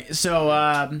 Anyway,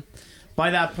 so by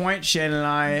that point, Shannon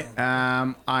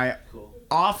and I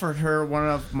offered her one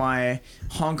of my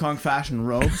Hong Kong Fashion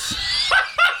robes.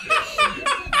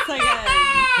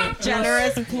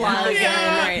 Generous plug in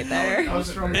right there.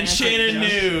 And Shannon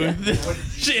knew.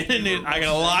 Shannon knew. I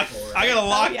gotta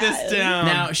lock this down.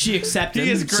 Now she accepted.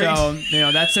 He is great. So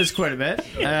that says quite a bit.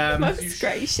 Most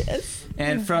gracious.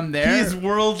 And from there, He's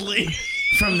worldly.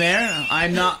 From there,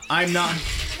 I'm not.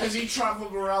 Has he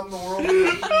traveled around the world in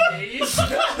 80 days?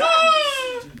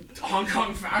 Hong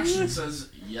Kong faction says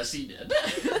yes, he did.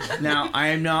 Now, I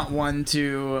am not one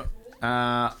to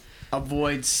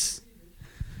avoid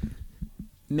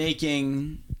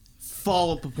making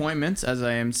follow-up appointments as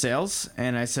I am sales,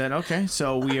 and I said, okay,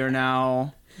 so we are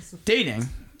now dating.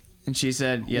 And she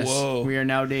said, yes, Whoa. we are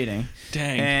now dating.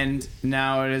 Dang. And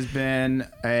now it has been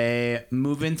a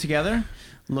move-in together,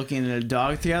 looking at a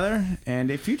dog together, and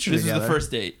a future This together. is the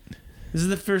first date. This is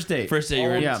the first date. First day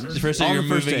you're the first day you're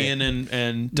first moving date. in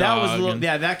and That dog. was a little, and-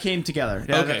 yeah, that came together.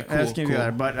 Yeah, Okay, that came cool.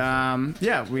 together.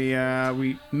 But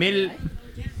we made it.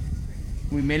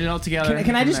 We made it all together.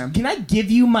 Can I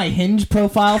give you my Hinge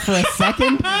profile for a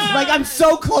second? Like, I'm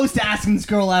so close to asking this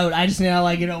girl out. I just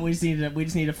we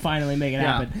just need to finally make it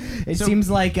happen. It seems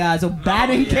like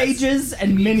batting cages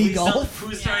and mini golf.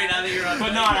 Who's starting out of your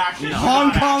But not actually.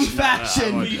 Hong Kong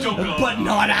fashion, go. but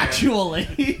not actually.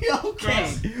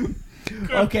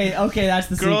 Okay. Okay, that's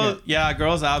the Girls, secret. yeah,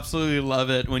 girls absolutely love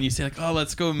it when you say like, "Oh,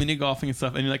 let's go mini golfing and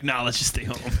stuff," and you're like, "Nah, let's just stay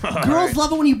home." Girls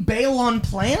love it when you bail on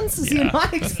plans. See, in Yeah. my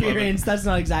experience, that's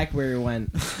not exactly where it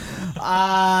went.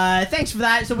 Thanks for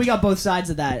that. So we got both sides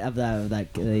of the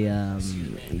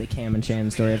Cam and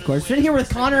Shannon story, of course. Been here with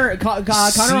Connor O'Mara, though.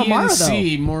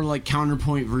 CNC, more like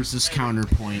counterpoint versus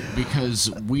counterpoint,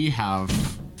 because we have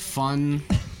fun,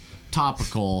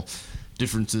 topical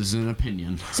differences in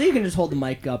opinion. So you can just hold the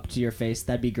mic up to your face.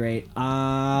 That'd be great.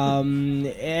 We're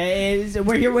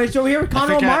here with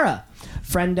Connor O'Mara,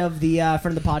 friend of the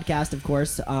podcast, of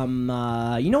course. You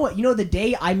know what? You know, the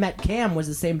day I met Cam was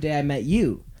the same day I met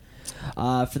you.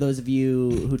 For those of you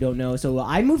who don't know, so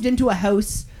I moved into a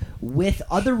house with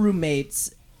other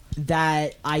roommates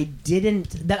that I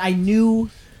knew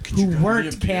who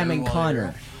weren't Cam and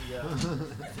Connor.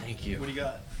 Thank you. What do you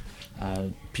got?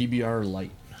 PBR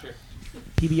Light.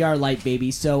 PBR Light, baby.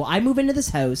 So I move into this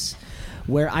house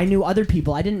where I knew other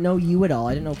people. I didn't know you at all.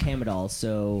 I didn't know Cam at all.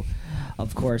 So,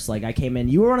 of course, like, I came in.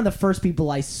 You were one of the first people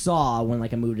I saw when,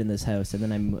 like, I moved in this house. And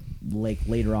then I'm like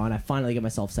later on, I finally get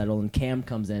myself settled, and Cam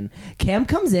comes in. Cam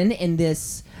comes in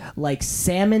this like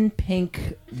salmon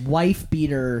pink wife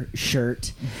beater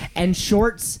shirt and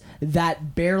shorts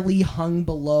that barely hung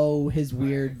below his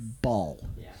weird ball.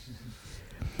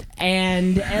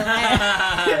 And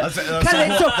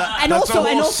also,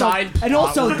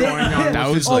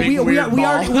 we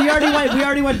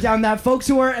already went down that. Folks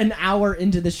who are an hour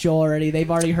into the show already, they've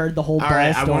already heard the whole ball story.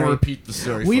 I won't repeat the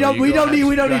story. We don't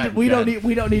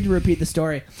need to repeat the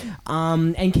story.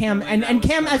 And Cam,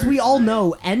 as we all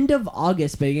know, end of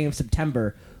August, beginning of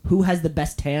September, who has the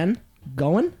best tan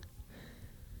going?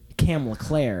 Cam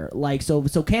LeClaire. Like, so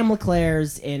Cam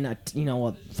LeClaire's in a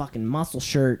fucking muscle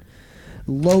shirt,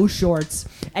 low shorts,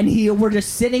 and we're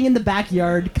just sitting in the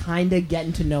backyard, kind of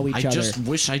getting to know each other. I just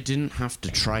wish I didn't have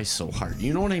to try so hard.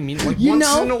 You know what I mean? Like, You once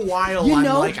know- in a while, you I'm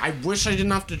know- like, I wish I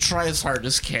didn't have to try as hard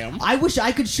as Cam. I wish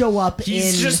I could show up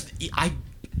He's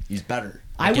better.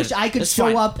 I wish I could It's show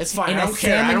fine. up It's fine. in I a don't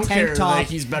care. I salmon don't tank care top that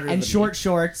he's better and than short me.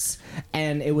 shorts,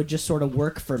 and it would just sort of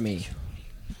work for me.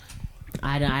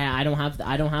 I don't have that.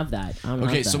 I don't have that.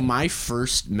 Okay, so my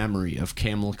first memory of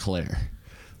Cam LeClaire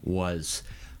was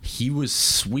he was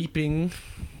sweeping.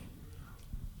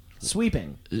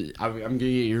 Sweeping. I'm gonna get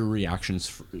your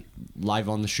reactions live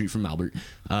on the street from Albert.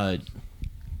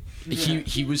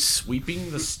 He was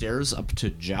sweeping the stairs up to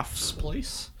Jeff's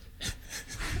place,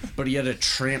 but he had a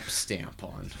tramp stamp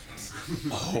on.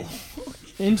 Oh,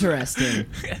 interesting.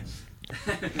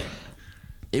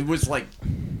 It was like,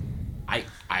 I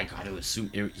got to assume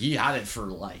he had it for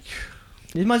like.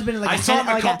 It must have been like I saw him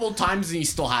a couple times and he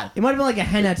still had it. It might have been like a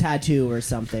henna tattoo or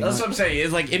something. That's what I'm saying.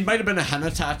 It's like it might have been a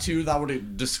henna tattoo that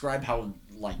would describe how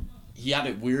like he had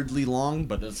it weirdly long,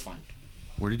 but it's fine.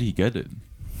 Where did he get it?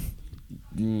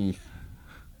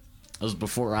 That was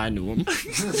before I knew him.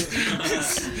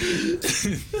 That's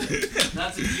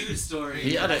a you story.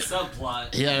 He had a it. subplot.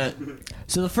 Yeah.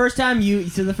 So the first time you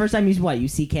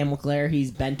see Cam LeClaire,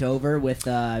 he's bent over with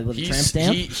a tramp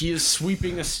stamp. He is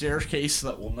sweeping a staircase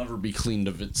that will never be cleaned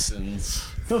of its sins.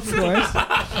 Of course.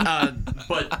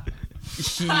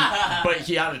 But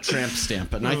he had a tramp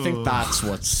stamp, and I think that's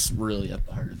what's really at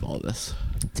the heart of all this.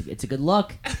 It's a good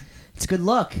look. It's a good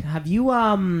look. Have you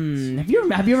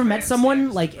ever met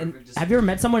someone like have you ever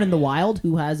met someone in the wild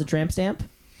who has a tramp stamp?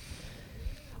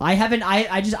 I haven't. I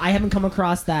haven't come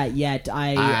across that yet.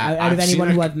 Out of anyone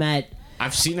who I've met,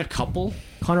 I've seen a couple.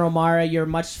 Connor O'Mara, you're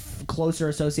much closer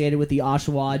associated with the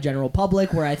Oshawa general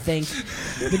public, where I think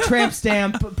the tramp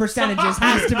stamp percentages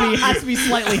has to be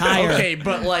slightly higher. Okay,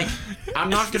 but like, I'm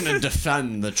not gonna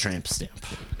defend the tramp stamp.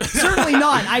 Certainly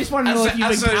not. I just want to know if you've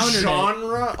as encountered a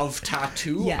genre of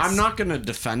tattoo, Yes. I'm not gonna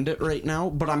defend it right now,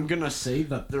 but I'm gonna say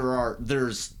that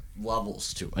there's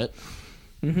levels to it.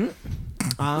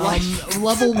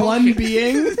 Level 1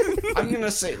 being. I'm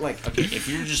gonna say like, okay, if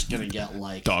you're just gonna get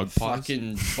like Dog paws.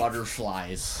 fucking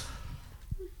butterflies,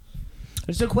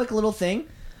 Just a quick little thing.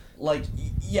 like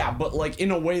yeah, but like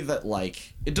in a way that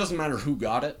like it doesn't matter who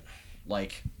got it,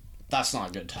 like that's not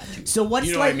a good tattoo. So what's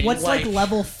You know what like I mean? what's like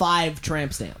level 5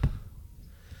 tramp stamp?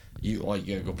 You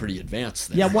gotta go pretty advanced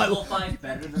there. Yeah, what? Level 5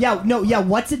 better than Yeah, no, yeah.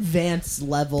 What's advanced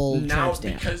level Now tramp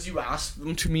stamp? because you asked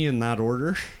them to me in that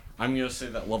order, I'm gonna say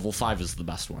that level 5 is the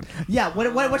best one. Yeah,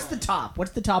 what's the top?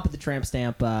 What's the top of the tramp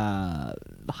stamp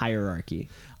hierarchy?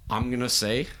 I'm gonna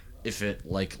say if it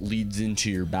like leads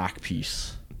into your back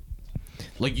piece,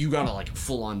 like you got a like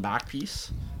full on back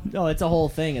piece, No, it's a whole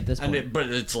thing at this point. but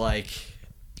it's like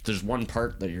there's one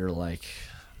part that you're like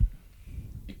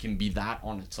it can be that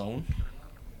on its own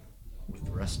with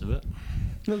the rest of it.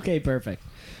 Okay, perfect.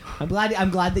 I'm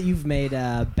glad that you've made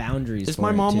boundaries. Is for my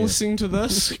it, mom too. listening to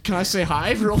this? Can I say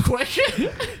hi real quick?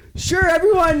 Sure,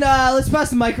 everyone. Let's pass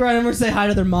the mic around and we'll say hi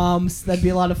to their moms. That'd be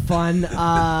a lot of fun.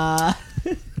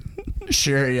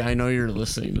 Sherry, I know you're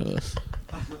listening to this.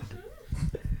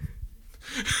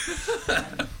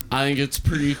 I think it's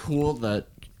pretty cool that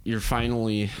you're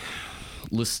finally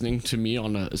listening to me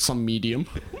on some medium.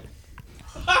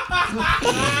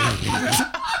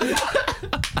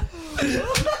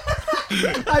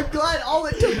 I'm glad all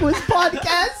it took was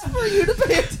podcasts for you to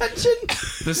pay attention.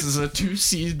 This is a 2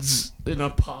 seeds in a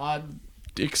pod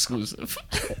exclusive.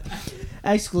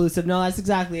 Exclusive. No, that's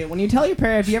exactly it. When you tell your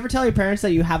parents, if you ever tell your parents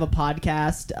that you have a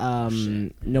podcast,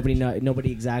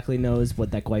 nobody exactly knows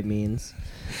what that quite means.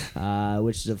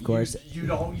 Which is of course. You'd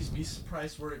always be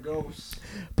surprised where it goes.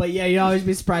 But yeah, you'd always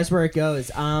be surprised where it goes.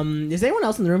 Does anyone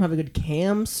else in the room have a good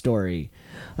Cam story?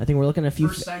 I think we're looking at a few.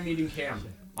 First time meeting Cam.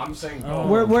 I'm saying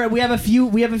We have a few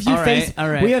faces. all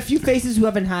right. We have a few faces who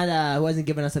haven't had who hasn't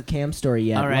given us a Cam story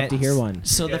yet. All We'll right. have to hear one.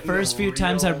 So the first few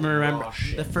times I remember,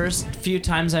 the first few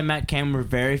times I met Cam were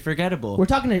very forgettable. We're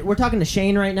talking to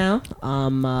Shane right now.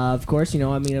 Of course,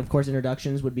 of course,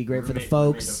 introductions would be great for the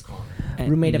folks.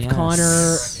 Roommate of Yes.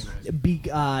 Connor.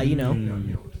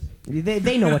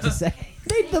 They know what to say.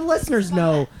 The listeners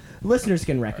know. Listeners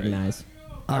can recognize.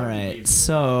 All right,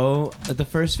 so the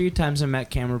first few times I met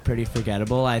Cam were pretty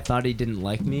forgettable. I thought he didn't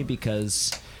like me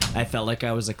because I felt like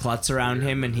I was a klutz around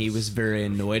him and he was very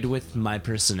annoyed with my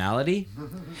personality.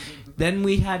 Then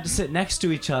we had to sit next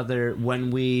to each other when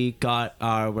we got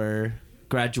our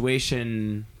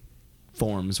graduation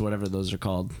forms, whatever those are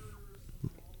called.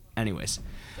 Anyways,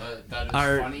 that is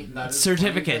our funny. That is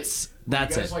certificates. Funny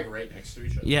That's you guys it. like right next to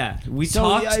each other. Yeah, we So,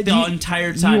 talked the you-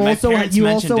 entire time. You My also parents you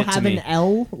mentioned also it to have me. an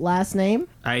L last name.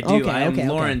 I do. Okay, I am okay.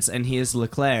 Lawrence, and he is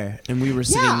Leclerc, and we were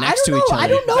sitting Yeah, next to each other. I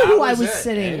don't know who I was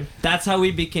sitting. That's how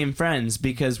we became friends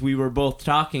because we were both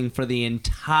talking for the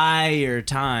entire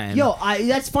time. Yo,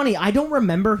 that's funny. I don't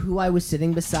remember who I was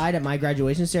sitting beside at my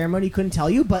graduation ceremony. Couldn't tell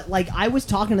you, but like I was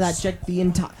talking to that chick the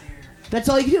entire. That's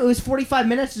all you could do. It was 45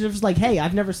 minutes. It was like, hey,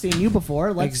 I've never seen you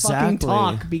before. Let's fucking Exactly.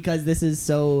 talk because this is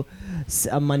so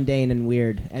mundane and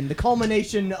weird. And the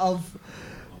culmination of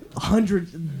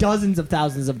dozens of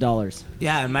thousands of dollars.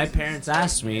 Yeah, and my parents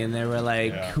asked me, and they were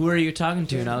like, "Who are you talking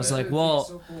to?" And I was like,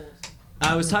 "Well,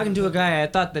 I was talking to a guy I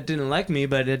thought that didn't like me,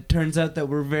 but it turns out that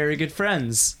we're very good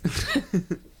friends."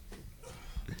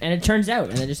 And it turns out,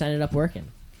 and it just ended up working.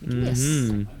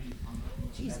 Mhm.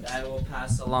 And I will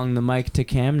pass along the mic to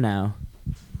Cam now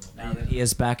that he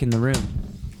is back in the room.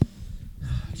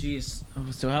 Jeez.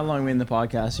 So how long are we in the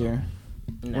podcast here?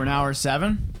 We're an hour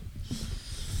 7.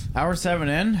 Hour 7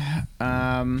 in. Has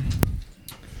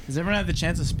everyone had the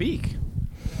chance to speak?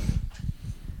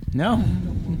 No.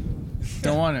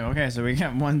 Don't want to. Okay, so we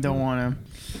got one don't want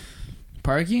to.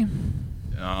 Parky?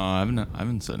 I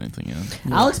haven't said anything yet.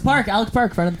 Alex Park,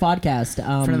 friend of the podcast.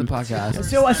 Friend of the podcast.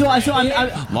 So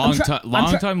I'm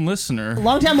Long time listener.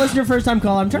 Long time listener, first time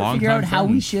caller. I'm trying to figure out Long-time how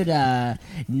we friend.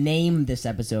 should name this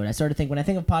episode. I started to think when I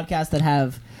think of podcasts that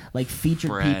have like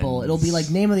featured people, it'll be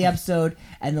like name of the episode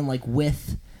and then like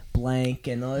with blank,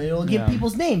 and it'll give Yeah.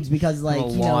 people's names because like A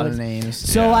lot of it's- names.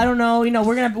 So Yeah. I don't know.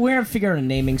 We're gonna figure out a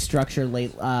naming structure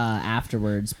late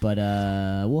afterwards, but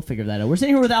we'll figure that out. We're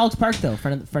sitting here with Alex Park though,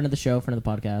 friend of the show, friend of the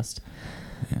podcast.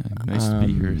 Nice to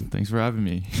be here. Thanks for having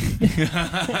me.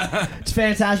 It's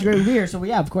fantastic to be here. So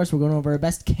of course, we're going over our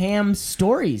best Cam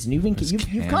stories, and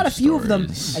you've got a few of them,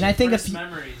 and I think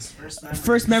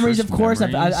First memories, of course.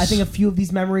 I think a few of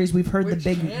these memories we've heard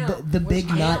the big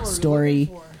nut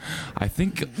story. I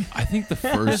think the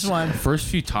first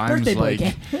few times, Birthday boy,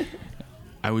 like,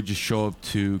 I would just show up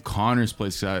to Connor's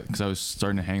place because I was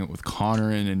starting to hang out with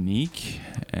Connor and Anik,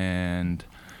 and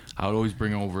I would always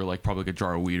bring over like probably like a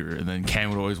jar of weeder, and then Cam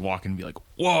would always walk in and be like,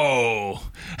 "Whoa!"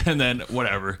 And then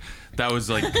whatever. That was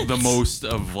like the most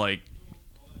of like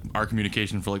our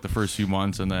communication for like the first few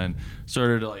months, and then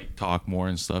started to like talk more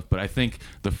and stuff. But I think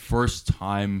the first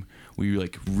time we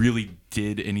like really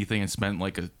did anything and spent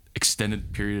like a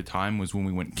extended period of time was when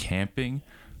we went camping.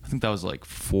 I think that was like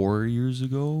 4 years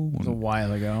ago. It was a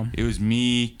while ago. It was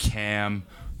me, Cam,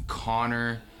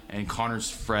 Connor, and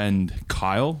Connor's friend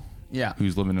Kyle. Yeah.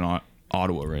 Who's living in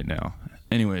Ottawa right now.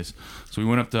 Anyways, so we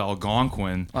went up to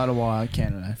Algonquin. Ottawa,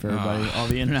 Canada, for everybody, all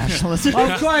the international listeners.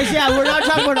 Of course, yeah. We're not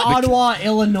talking about Ottawa,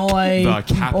 Illinois. The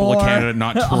capital of Canada,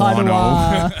 not Toronto.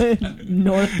 Ottawa,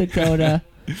 North Dakota.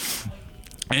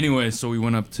 Anyway, so we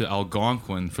went up to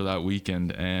Algonquin for that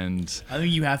weekend, and I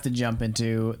think you have to jump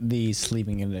into the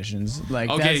sleeping conditions. Like,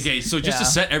 okay. So just to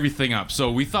set everything up,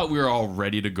 so we thought we were all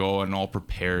ready to go and all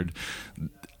prepared.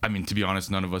 I mean, to be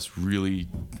honest, none of us really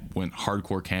went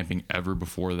hardcore camping ever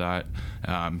before that.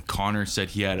 Connor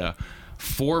said he had a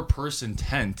 4-person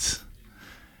tent.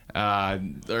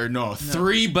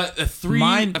 Three, but a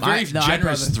very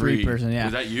generous 3-person. Yeah.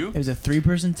 Was that you? It was a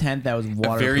 3-person tent that was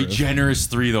waterproof. A very generous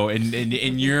 3, though.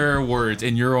 In your words,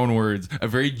 in your own words, a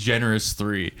very generous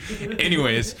 3.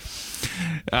 Anyways,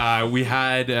 we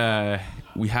had a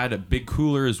big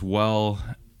cooler as well.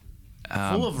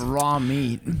 Full of raw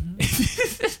meat.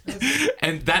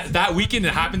 And that weekend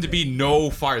it happened to be no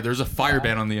fire. There's a fire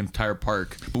ban on the entire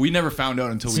park, but we never found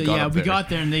out until we got up there. We got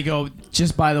there and they go,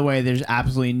 just by the way, there's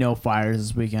absolutely no fires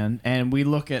this weekend. And we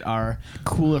look at our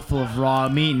cooler full of raw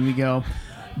meat and we go,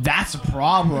 that's a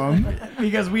problem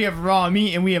because we have raw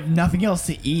meat and we have nothing else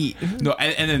to eat. No,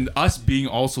 and then us being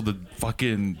also the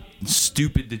fucking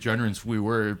stupid degenerates we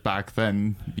were back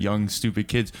then, young stupid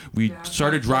kids. We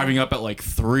started driving up at like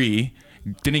 3,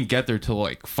 didn't get there till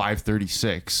like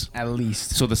 5:36 at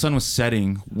least. So the sun was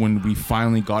setting when we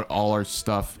finally got all our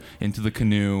stuff into the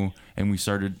canoe and we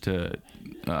started to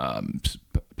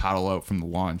paddle out from the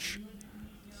launch.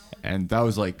 And that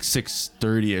was like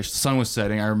 6:30ish. The sun was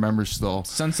setting. I remember still.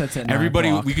 Sunset's at 9 everybody.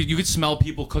 o'clock. You could smell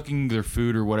people cooking their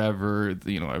food or whatever.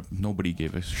 You know, nobody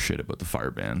gave a shit about the fire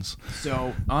bans.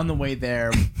 So on the way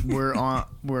there, we're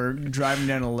driving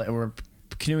down we're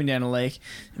canoeing down a lake,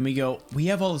 and we go. We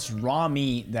have all this raw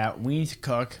meat that we need to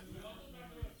cook.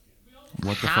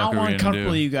 What the How fuck are we gonna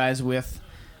uncomfortable do? are you guys with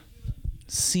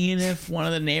seeing if one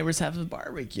of the neighbors has a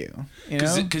barbecue? You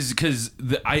know, Because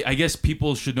I guess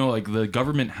people should know, like, the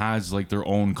government has like their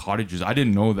own cottages. I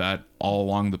didn't know that all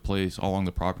along the place, all along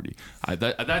the property.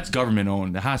 That's government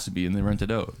owned. It has to be, and they rent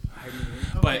it out.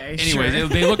 But anyways, sure.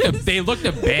 they looked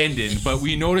abandoned. But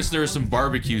we noticed there were some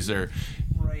barbecues there.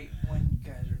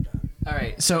 all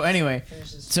right. So anyway,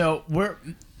 so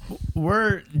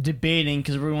we're debating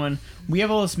because we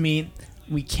have all this meat.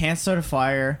 We can't start a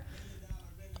fire.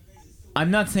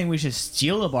 I'm not saying we should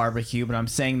steal a barbecue, but I'm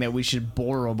saying that we should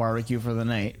borrow a barbecue for the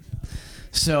night.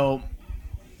 So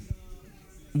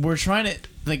we're trying to,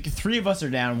 like, 3 of us are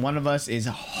down. One of us is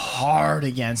hard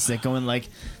against it, going like,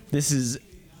 this is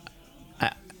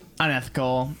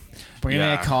unethical. We're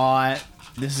gonna get caught.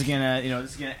 This is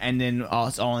gonna end in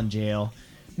us all in jail.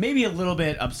 Maybe a little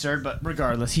bit absurd, but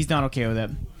regardless, he's not okay with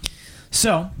it.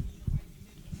 So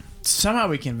somehow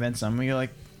we convince him. We go like,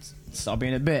 stop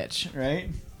being a bitch, right?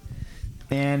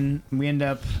 And we end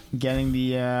up getting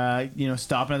the,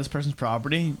 stopping at this person's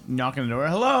property, knocking on the door.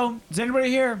 Hello, is anybody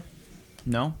here?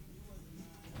 No.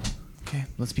 Okay,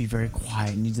 let's be very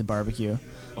quiet. Needs a barbecue.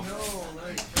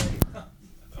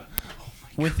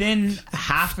 Within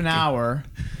half an hour,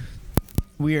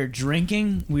 we are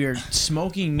drinking, we are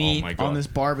smoking meat on this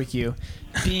barbecue,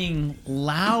 being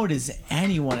loud as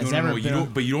anyone has ever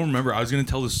been. But you don't remember. I was gonna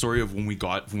tell the story of when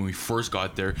we first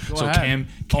got there. Go ahead.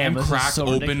 Cam this is cracked so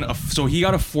open. ridiculous. So he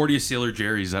got a 40 Sailor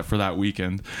Jerry's for that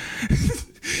weekend.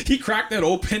 He cracked that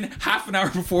open half an hour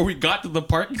before we got to the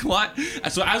parking lot.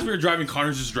 So as we were driving,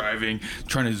 Connor's just driving,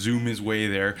 trying to zoom his way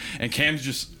there, and Cam's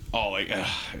just all like,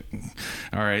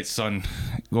 all right, son,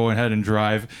 go ahead and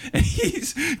drive. And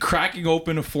he's cracking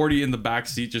open a 40 in the back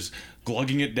seat, just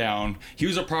glugging it down. He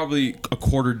was probably a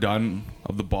quarter done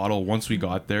of the bottle once we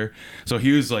got there. So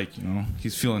he was like,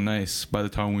 he's feeling nice by the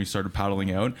time we started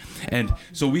paddling out. And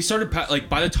so we started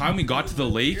by the time we got to the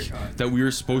lake that we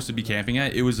were supposed to be camping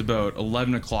at, it was about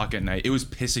 11 o'clock at night. It was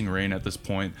pissing rain at this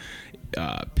point,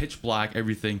 pitch black,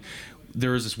 everything.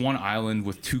 There was this one island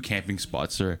with 2 camping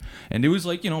spots there, and it was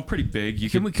like, pretty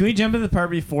big. Can we jump to the part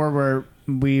before where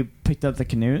we picked up the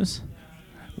canoes?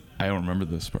 I don't remember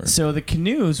this part. So the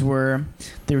canoes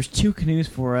there was 2 canoes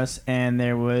for us, and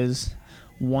there was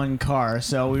 1 car.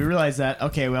 So we realized that,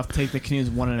 okay, we have to take the canoes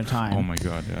one at a time. Oh my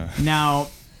god, yeah. Now,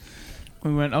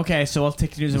 we went, okay, so we'll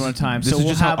take canoes one at a time. This So is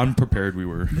we'll just have, how unprepared we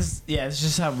were. it's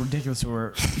just how ridiculous we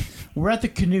were. We're at the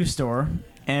canoe store,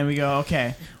 and we go,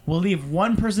 okay, we'll leave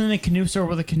one person in the canoe store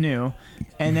with a canoe,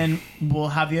 and then we'll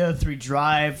have the other 3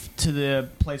 drive to the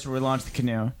place where we launched the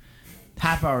canoe.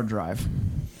 Half-hour drive.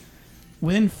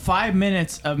 Within 5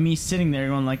 minutes of me sitting there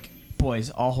going like,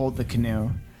 boys, I'll hold the canoe,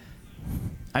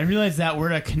 I realized that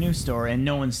we're at a canoe store and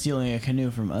no one's stealing a canoe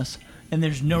from us, and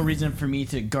there's no reason for me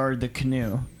to guard the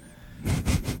canoe.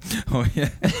 Oh yeah.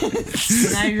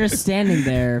 So now you're just standing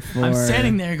there for... I'm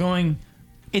standing there going,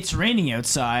 it's raining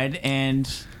outside and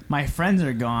my friends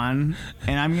are gone,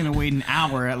 and I'm going to wait an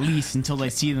hour at least until they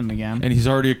see them again. And he's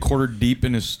already a quarter deep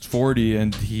in his 40,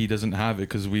 and he doesn't have it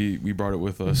because we brought it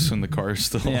with us in the car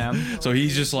still. Yeah. So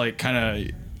he's just like kind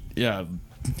of, yeah.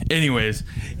 Anyways,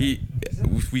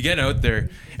 we get out there,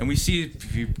 and we see a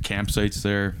few campsites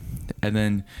there. And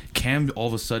then Cam, all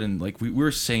of a sudden, like we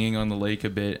were singing on the lake a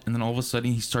bit, and then all of a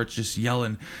sudden he starts just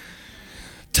yelling,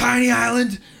 "Tiny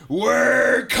Island,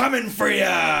 we're coming for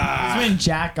ya!" This is when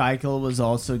Jack Eichel was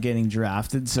also getting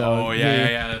drafted, so Oh,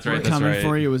 yeah, that's right, We're that's coming right.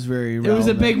 for you was very It was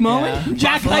a big moment. Yeah.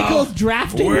 Jack Eichel's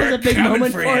drafting was a big coming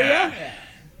moment for for ya. you.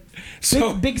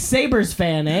 So Big Sabres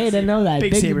fan, eh? I didn't know that.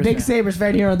 Big Big Sabres Big fan. Sabres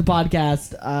fan here on the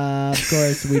podcast. Of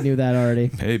course, we knew that already.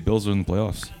 hey, Bills are in the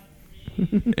playoffs.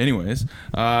 Anyways,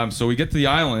 so we get to the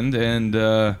island,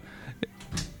 and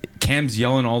Cam's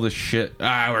yelling all this shit.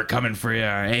 We're coming for you.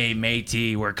 Hey,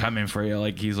 matey, we're coming for you.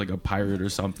 Like he's like a pirate or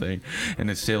something. And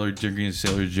a sailor drinking his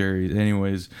Sailor Jerry.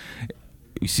 Anyways,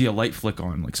 we see a light flick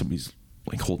on, like somebody's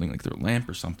like holding like their lamp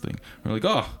or something. We're like,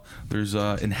 oh, there's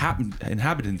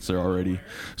inhabitants there already.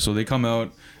 So they come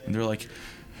out and they're like,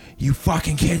 "You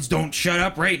fucking kids don't shut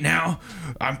up right now.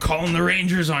 I'm calling the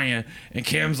Rangers on you." And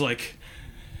Cam's like,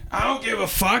 "I don't give a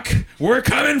fuck. We're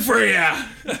coming for ya."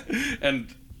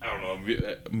 And I don't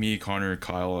know, me, Connor,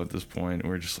 Kyle at this point,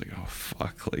 we're just like, oh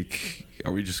fuck, like,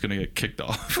 are we just gonna get kicked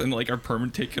off and like our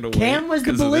permit taken away? Cam was the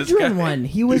 'cause of this belligerent guy? one.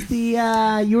 He was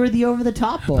the you were the over the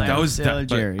top boy. That was Sailor that,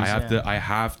 but Jerry's, I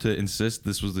have to insist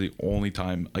this was the only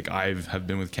time like I have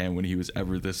been with Cam when he was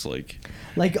ever this like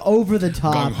like over the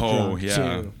top. gung ho, drunk, yeah.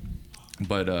 too.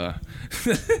 But I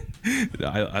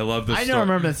love this. I don't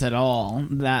remember this at all,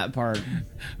 that part.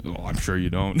 Well, I'm sure you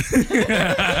don't.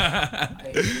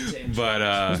 But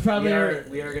It's probably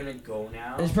we are gonna go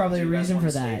now. There's probably Do a you guys reason wanna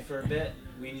for stay that. For a bit,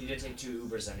 we need to take 2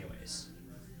 Ubers anyways.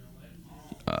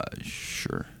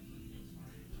 Sure.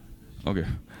 Okay.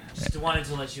 Just wanted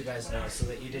to let you guys know so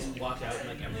that you didn't walk out and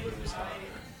like everybody was gone.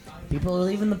 People are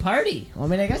leaving the party. Well, I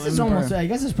mean, I guess it's almost. I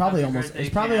guess it's probably almost.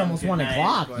 It's probably almost 1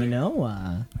 o'clock. You know.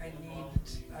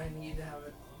 I need to have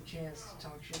a chance to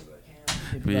talk shit about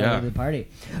Cam. But yeah. The party.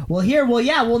 Well,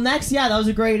 next. Yeah, that was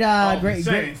a great.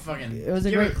 Great. Fucking, It was a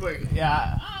give great. it quick.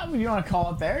 Yeah. You want to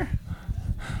call it there?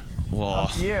 Well,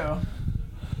 You.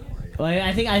 Well,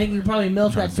 I think you can probably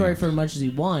milk that story for as much as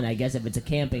you want. I guess if it's a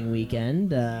camping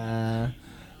weekend.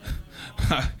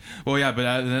 well, yeah,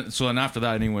 but so then after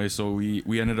that, anyway, so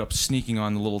we ended up sneaking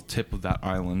on the little tip of that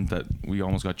island that we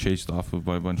almost got chased off of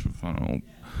by a bunch of, I don't know,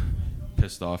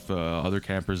 pissed off other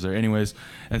campers there. Anyways,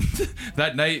 and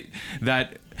that night,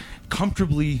 that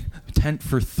comfortably tent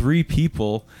for 3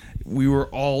 people, we were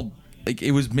all like,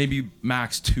 it was maybe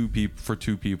max 2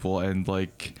 people, and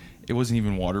like it wasn't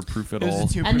even waterproof at all.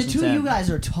 And the 2 of you guys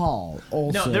are tall.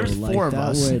 Also, No, there's 4 of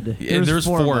us. And there's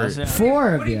 4. of us, yeah. 4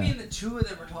 What of do you you. mean the 2 of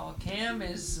them are tall? Cam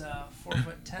is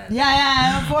 4'10".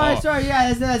 Yeah. Oh. Sorry.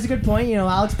 Yeah, that's a good point. You know,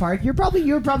 Alex Park. You're probably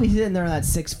sitting there in that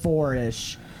 6'4"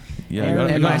 ish. Yeah,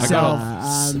 And myself,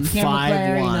 Cam 5'1",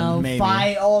 McClare, you know,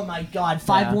 maybe. Oh my God,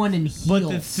 5'1" in heels. But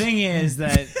the thing is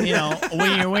that,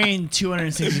 when you're weighing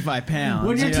 265 pounds,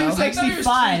 When you're you know?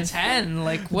 265, 310.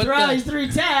 Like what? He's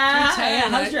 310.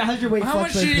 How's your weight How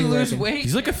much fluctuation, did he you lose reckon? weight?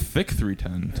 He's like a thick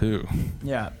 310 too.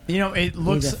 Yeah, it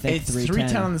looks He's a thick it's 310.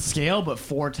 310 on the scale, but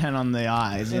 410 on the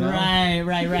eyes. You know?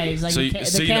 Right. He's like So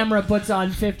the camera puts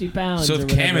on 50 pounds. So or if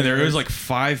Cam in whatever there, it it was is. like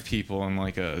 5 people and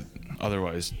like a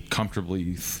otherwise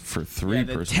comfortably for 3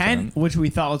 The person tent, which we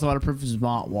thought was waterproof, is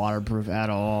not waterproof at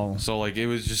all. So like it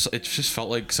just felt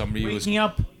like somebody was Waking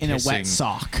up in a wet pissing.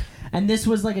 sock. And this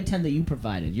was like a tent that you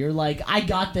provided. You're like, I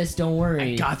got this, don't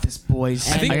worry. I got this,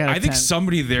 boys. I think got a I think tent.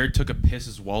 somebody there took a piss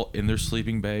as well in their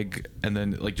sleeping bag, and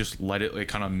then like just let it like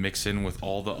kind of mix in with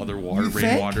all the other water, You think?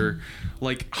 rainwater.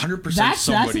 Like 100% That's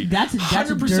somebody. a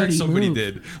 100% dirty somebody move.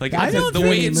 did. Like That's the a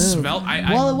way dirty it move. smelled.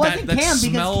 Well, it wasn't that Cam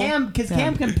smell, because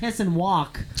Cam can piss and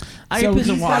walk. I can piss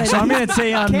and he's walk, got so I'm gonna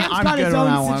say I'm Cam's got good his on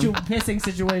own that one. pissing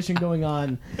situation going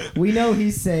on. We know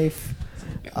he's safe.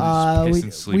 piss and We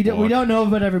sleepwalk. don't know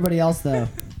about everybody else though.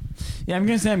 Yeah, I'm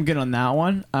gonna say I'm good on that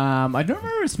one. I don't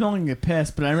remember smelling the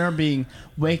piss, but I remember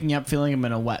waking up feeling I'm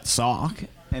in a wet sock,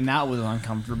 and that was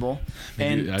uncomfortable.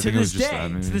 Maybe- I And to think it was this just day, that,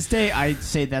 maybe. to this day, I'd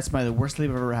say that's probably the worst sleep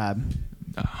I've ever had.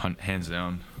 Hands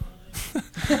down.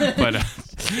 But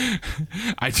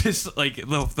I just like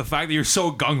the fact that you're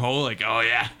so gung ho, like, oh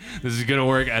yeah, this is gonna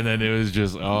work, and then it was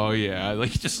just, oh yeah,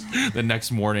 like just the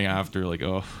next morning after, like,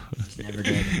 oh, never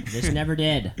did. This never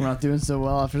did. We're not doing so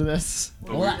well after this.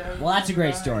 Well, that's a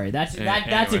great story. That's a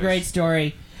Anyways. great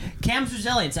story. Cam's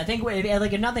resilience. I think, like,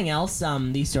 if nothing else,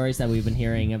 these stories that we've been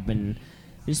hearing have been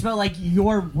just about like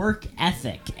your work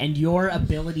ethic and your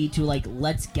ability to like,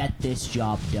 let's get this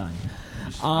job done.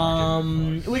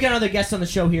 We got another guest on the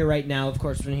show here right now. Of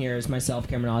course, from here is myself,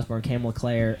 Cameron Osborne, Cam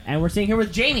LeClaire, and we're sitting here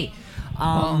with Jamie.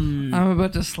 I'm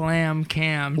about to slam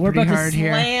Cam We're pretty about hard to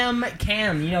here. slam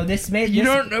Cam. You know, this made You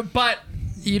this, don't know, but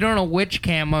you don't know which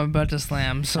Cam I'm about to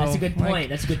slam. So That's a good point. like,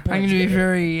 That's a good point. I'm going to be It's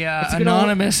very it's a good old-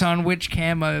 anonymous on which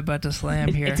Cam I'm about to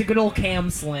slam here. It's a good old Cam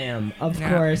slam, of Yeah.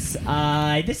 course.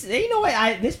 This, you know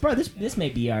what? This may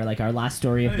be our last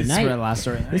story of the This is night. our last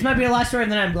story of the This might be our last story of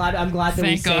the night. I'm glad that we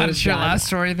Thank God saved it's your that. last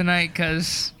story of the night,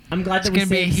 because I'm glad that it's we gonna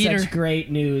be a saved heater. such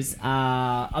great news.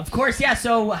 Of course, yeah.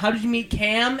 So, how did you meet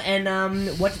Cam? And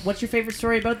what's your favorite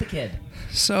story about the kid?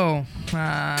 So,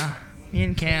 me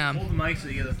and Cam. Hold the mic so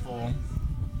you get a full.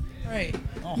 Right.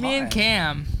 Oh, Me hi. and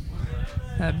Cam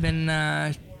have been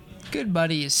good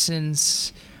buddies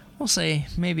since, we'll say,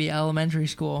 maybe elementary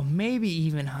school, maybe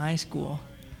even high school.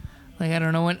 Like, I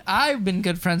don't know when. I've been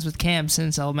good friends with Cam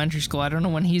since elementary school. I don't know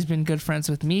when he's been good friends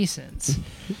with me since.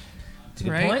 That's a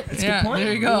good Right? point. That's a Yeah, good point.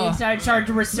 there you go. You started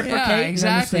to reciprocate. Yeah, and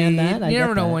exactly. understand that. I You get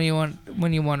never know that.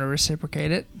 when you want to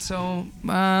reciprocate it. So,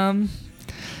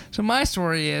 so my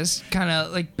story is kind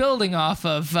of like building off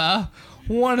of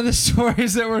one of the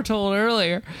stories that were told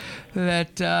earlier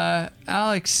that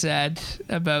Alex said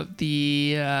about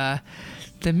the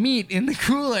meat in the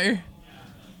cooler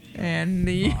and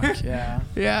the Yeah.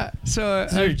 yeah. So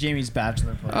This is Jamie's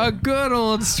bachelor party. a good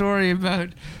old story about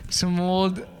some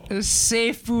old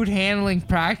safe food handling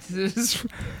practices.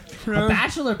 A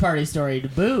bachelor party story to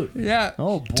boot. Yeah.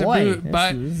 Oh to boy. boot, This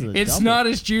but is a it's double. not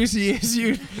as juicy as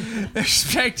you'd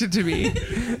expect it to be.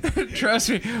 Trust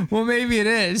me. Well, maybe it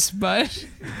is, but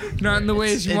not in the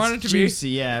ways you want it to juicy,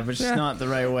 yeah, but it's Yeah. not the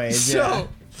right way. So,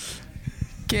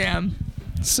 Cam.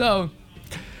 So,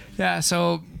 yeah.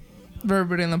 So, for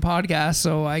everybody on the podcast,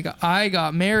 so I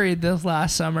got married this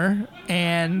last summer,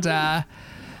 and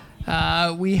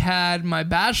we had my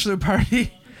bachelor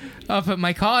party up at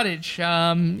my cottage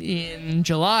in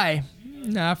July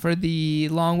for the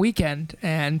long weekend,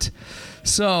 and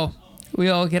so we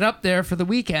all get up there for the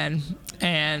weekend,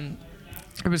 and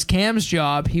it was Cam's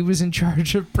job. He was in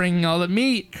charge of bringing all the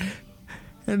meat.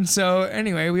 And so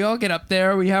anyway, we all get up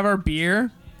there, we have our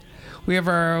beer, we have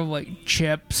our like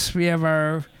chips, we have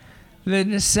the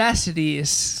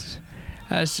necessities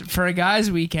as for a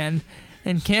guy's weekend,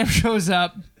 and Cam shows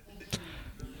up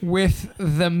with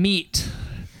the meat.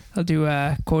 I'll do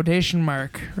a quotation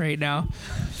mark right now.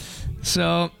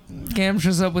 So Cam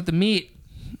shows up with the meat,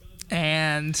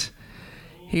 and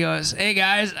he goes, "Hey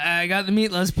guys, I got the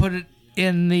meat. Let's put it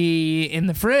in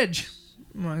the fridge."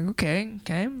 I'm like,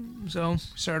 okay. So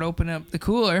start opening up the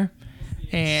cooler,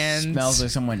 and Smells like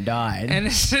someone died. and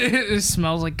it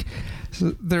smells like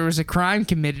there was a crime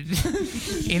committed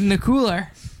in the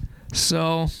cooler.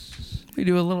 So we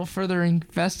do a little further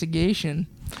investigation,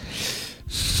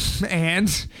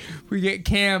 and we get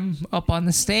Cam up on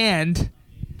the stand,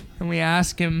 and we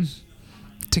ask him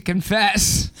to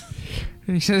confess,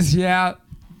 and he says, "Yeah,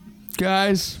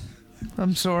 guys,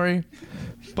 I'm sorry,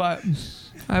 but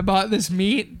I bought this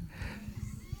meat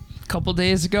a couple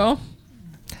days ago.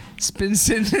 It's been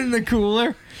sitting in the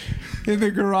cooler in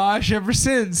the garage ever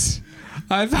since.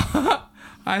 I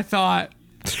thought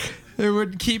it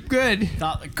would keep good.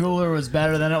 Thought the cooler was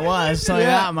better than it was. Tell you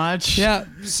Yeah. that much. Yeah.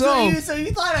 So you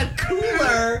thought a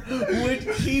cooler would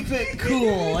keep it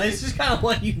cool. It's just kind of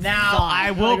what you Now thought.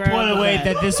 I will Like, right put off the away bat.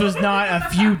 that this was not a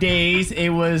few days. It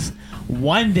was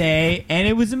one day, and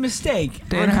it was a mistake.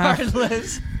 Day and a half.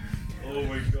 Regardless. Oh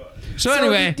my god. So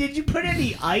anyway, did you put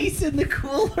any ice in the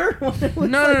cooler?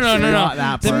 no. Not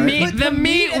that The part. meat, the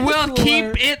meat in the will cooler.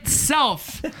 keep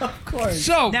itself. Of course.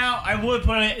 So Now I would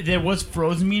put it. There was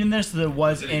frozen meat in there, so there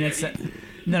was in it.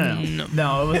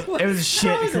 No. It was a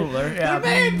shit cooler. Yeah,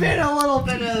 There may have been a little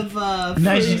bit of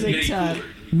freezing time.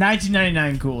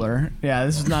 1999 cooler. Yeah,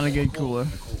 this was not a good cooler.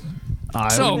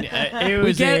 So it we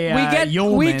was get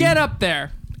Yeoman. we get up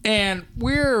there and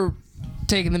we're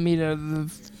taking the meat out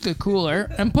of the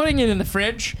cooler and putting it in the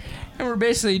fridge, and we're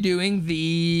basically doing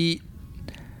the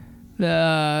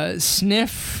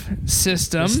sniff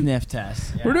system. The sniff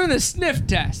test. We're doing the sniff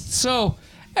test. So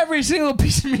every single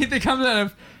piece of meat that comes out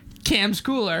of Cam's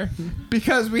cooler,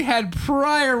 because we had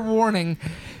prior warning,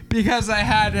 because I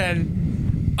had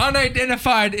an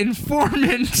unidentified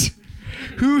informant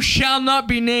who shall not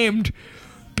be named,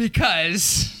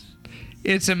 because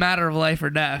it's a matter of life or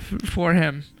death for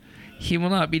him. He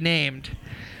will not be named.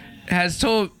 Has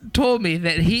told me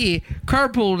that he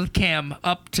carpooled with Cam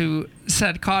up to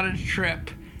said cottage trip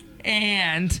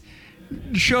and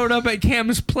showed up at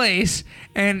Cam's place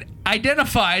and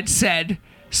identified said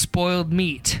spoiled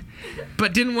meat,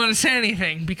 but didn't want to say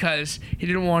anything because he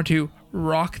didn't want to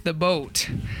rock the boat.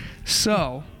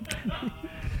 So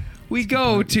we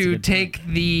go to take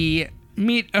the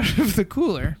meat out of the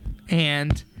cooler,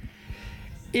 and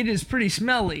it is pretty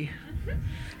smelly,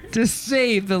 to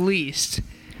say the least.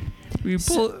 We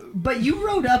pull. But you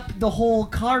rode up the whole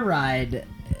car ride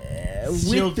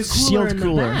with the cooler sealed in the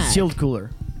cooler. back. Sealed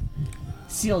cooler.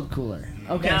 Sealed cooler.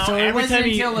 Okay, Now, so it every wasn't time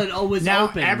you- until it was Now,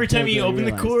 open. every time till you they open the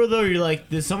realized. cooler, though, you're like,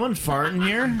 "Did someone fart in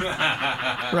here?"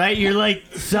 Right? You're like,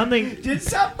 "Something." Did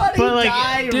somebody But, like,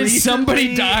 die? Did somebody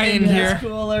recently die in this here?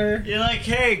 Cooler? You're like,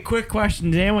 "Hey, quick question: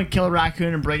 Did anyone kill a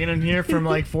raccoon and bring it in here from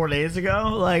like 4 days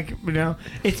ago? Like,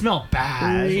 it smelled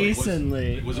bad."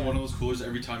 Recently. Was it one of those coolers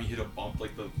every time you hit a bump,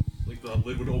 like the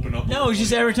lid would open up? No, it was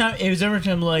just every time. It was every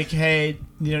time like, "Hey,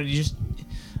 you just."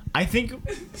 I think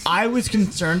I was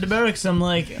concerned about it because I'm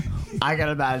like, I got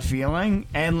a bad feeling,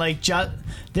 and like,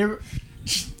 they're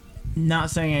not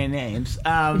saying any names.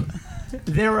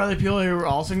 There were other people who were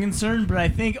also concerned, but I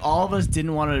think all of us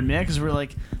didn't want to admit because we're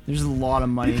like, there's a lot of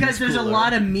money. Because there's a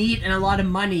lot of meat and a lot of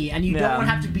money, and you Yeah. don't want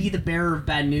to have to be the bearer of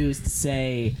bad news to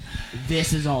say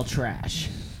this is all trash.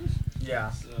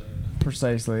 Yeah,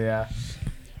 precisely. Yeah.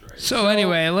 So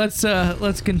anyway, let's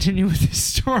continue with this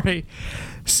story.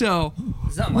 So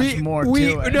There's not much more to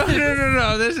it.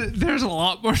 No. There's a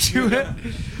lot more to it.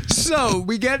 So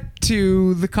we get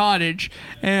to the cottage,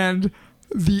 and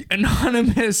the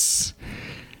anonymous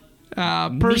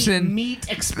person, meat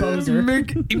exposer,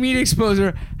 meat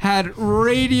exposer, had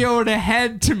radioed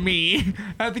ahead to me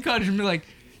at the cottage and be like,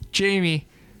 "Jamie,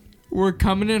 we're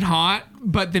coming in hot,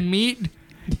 but the meat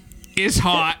is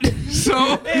hot."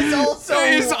 So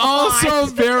it's also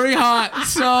very hot.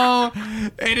 So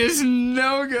it is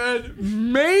no good.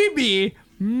 Maybe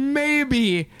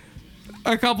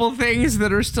a couple things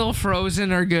that are still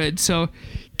frozen are good. So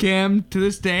Cam, to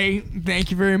this day,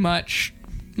 thank you very much.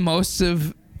 Most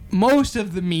of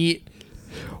the meat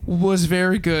was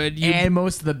very good. And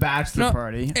most of the bachelor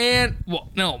party.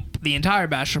 The entire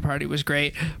bachelor party was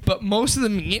great, but most of the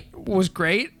meat was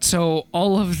great. So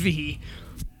all of the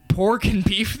pork and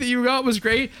beef that you got was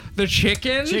great. The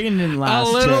chicken didn't last.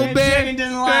 a little Chicken. bit. Chicken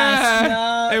didn't last. Yeah.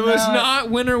 No, It was no. not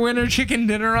winner chicken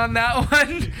dinner on that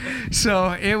one.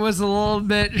 So it was a little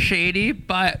bit shady,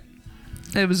 but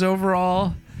it was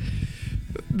overall,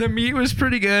 the meat was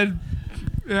pretty good.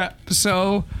 Yeah.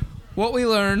 So what we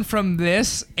learned from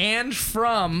this and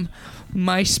from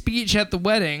my speech at the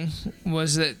wedding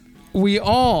was that we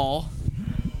all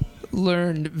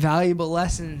learned valuable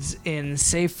lessons in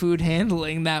safe food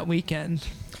handling that weekend.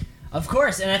 Of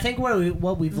course, and I think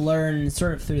what we've learned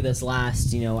sort of through this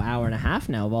last hour and a half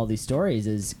now of all these stories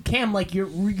is, Cam, like your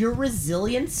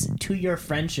resilience to your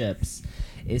friendships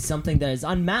is something that is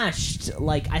unmatched.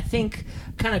 Like, I think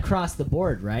kind of across the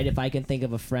board, right? If I can think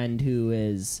of a friend who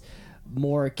is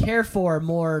more cared for,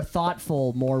 more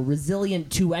thoughtful, more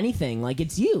resilient to anything, like,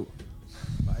 it's you.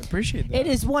 I appreciate that. It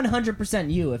is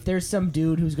 100% you. If there's some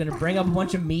dude who's going to bring up a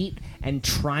bunch of meat and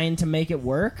trying to make it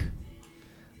work,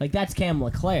 like, that's Cam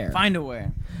LeClaire. Find a way.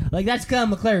 Like, that's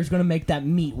Cam LeClaire who's going to make that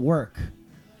meat work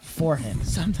for him.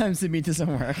 Sometimes the meat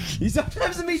doesn't work.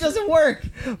 Sometimes the meat doesn't work,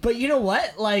 but you know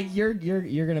what? Like, you're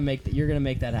gonna make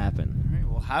that happen. All right,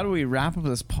 well, how do we wrap up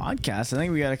this podcast? I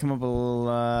think we got to come up with a little.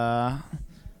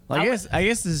 I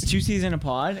guess this is 2 C's in a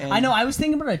pod. And I know. I was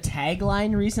thinking about a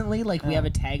tagline recently. Like, we have a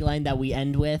tagline that we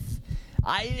end with.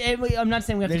 I'm not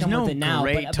saying we have to There's come no with it now,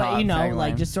 great but top you know, tagline.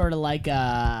 like, just sort of like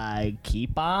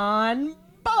keep on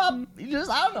You just,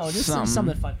 I don't know, just Something.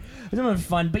 something fun. Something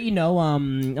fun. But you know,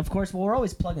 of course, well, we're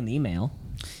always plugging the email.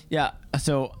 Yeah.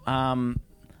 So,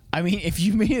 I mean, if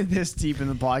you made it this deep in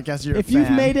the podcast, you're If a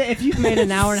fan. you've made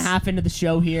an hour and a half into the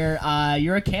show here,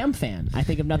 you're a Cam fan. I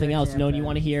think if nothing else, and you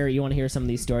want to hear some of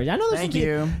these stories. I know there's Thank some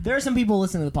you. There are some people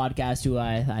listening to the podcast who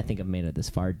I think have made it this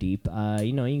far deep.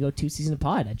 You know, you can go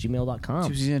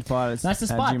 2seasonpod@gmail.com. 2seasonpod. That's the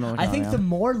spot. I think the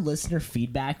more listener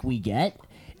feedback we get.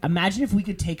 Imagine if we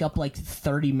could take up like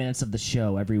 30 minutes of the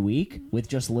show every week with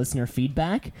just listener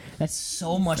feedback. That's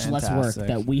so much less work Fantastic.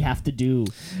 that we have to do.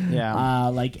 Yeah.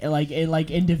 Like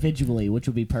individually, which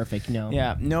would be perfect. No.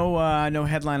 Yeah. No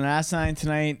headline last night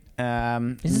tonight.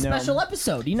 This is a special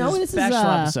episode. You know, This this is a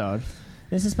special episode.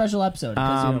 This is a special episode.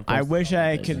 'cause, you know, of I course, wish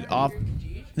I could off.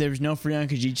 There was no Freon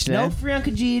Kajich today. no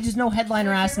Priyanka G, just no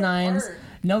headliner ass nines,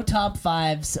 no top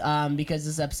fives, because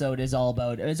this episode is all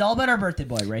about our birthday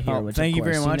boy right here. Which Thank of you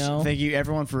very course, much. know, Thank you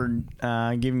everyone for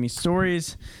giving me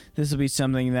stories. This will be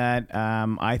something that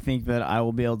I think that I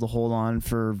will be able to hold on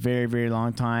for a very, very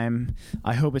long time.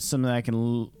 I hope it's something that I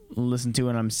can listen to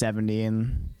when I'm 70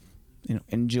 and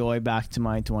enjoy back to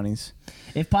my 20s.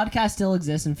 If podcasts still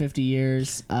exist in 50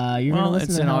 years, you're Well, gonna listen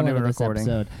it's to an the hell audio out of this recording.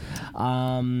 episode,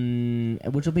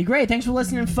 which will be great. Thanks for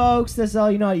listening, folks. This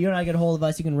you know, you and I get a hold of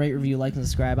us. You can rate, review, like, and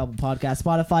subscribe. Apple Podcasts,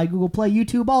 Spotify, Google Play,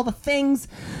 YouTube, all the things.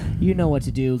 You know what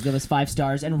to do. Give us 5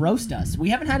 stars and roast us.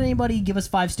 We haven't had anybody give us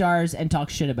 5 stars and talk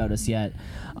shit about us yet.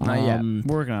 Not yet.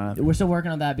 We're working on it. We're still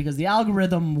working on that because the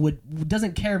algorithm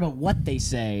doesn't care about what they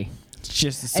say. It's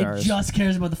just the stars. It just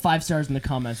cares about the 5 stars in the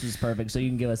comments, which is perfect. So you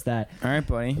can give us that. All right,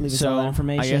 buddy. Leave us So all that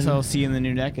information. I guess I'll see you in the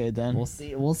new decade then. We'll see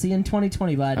you in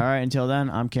 2020, bud. All right. Until then,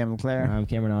 I'm Cam LeClaire. I'm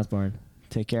Cameron Osborne.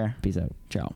 Take care. Peace out. Ciao.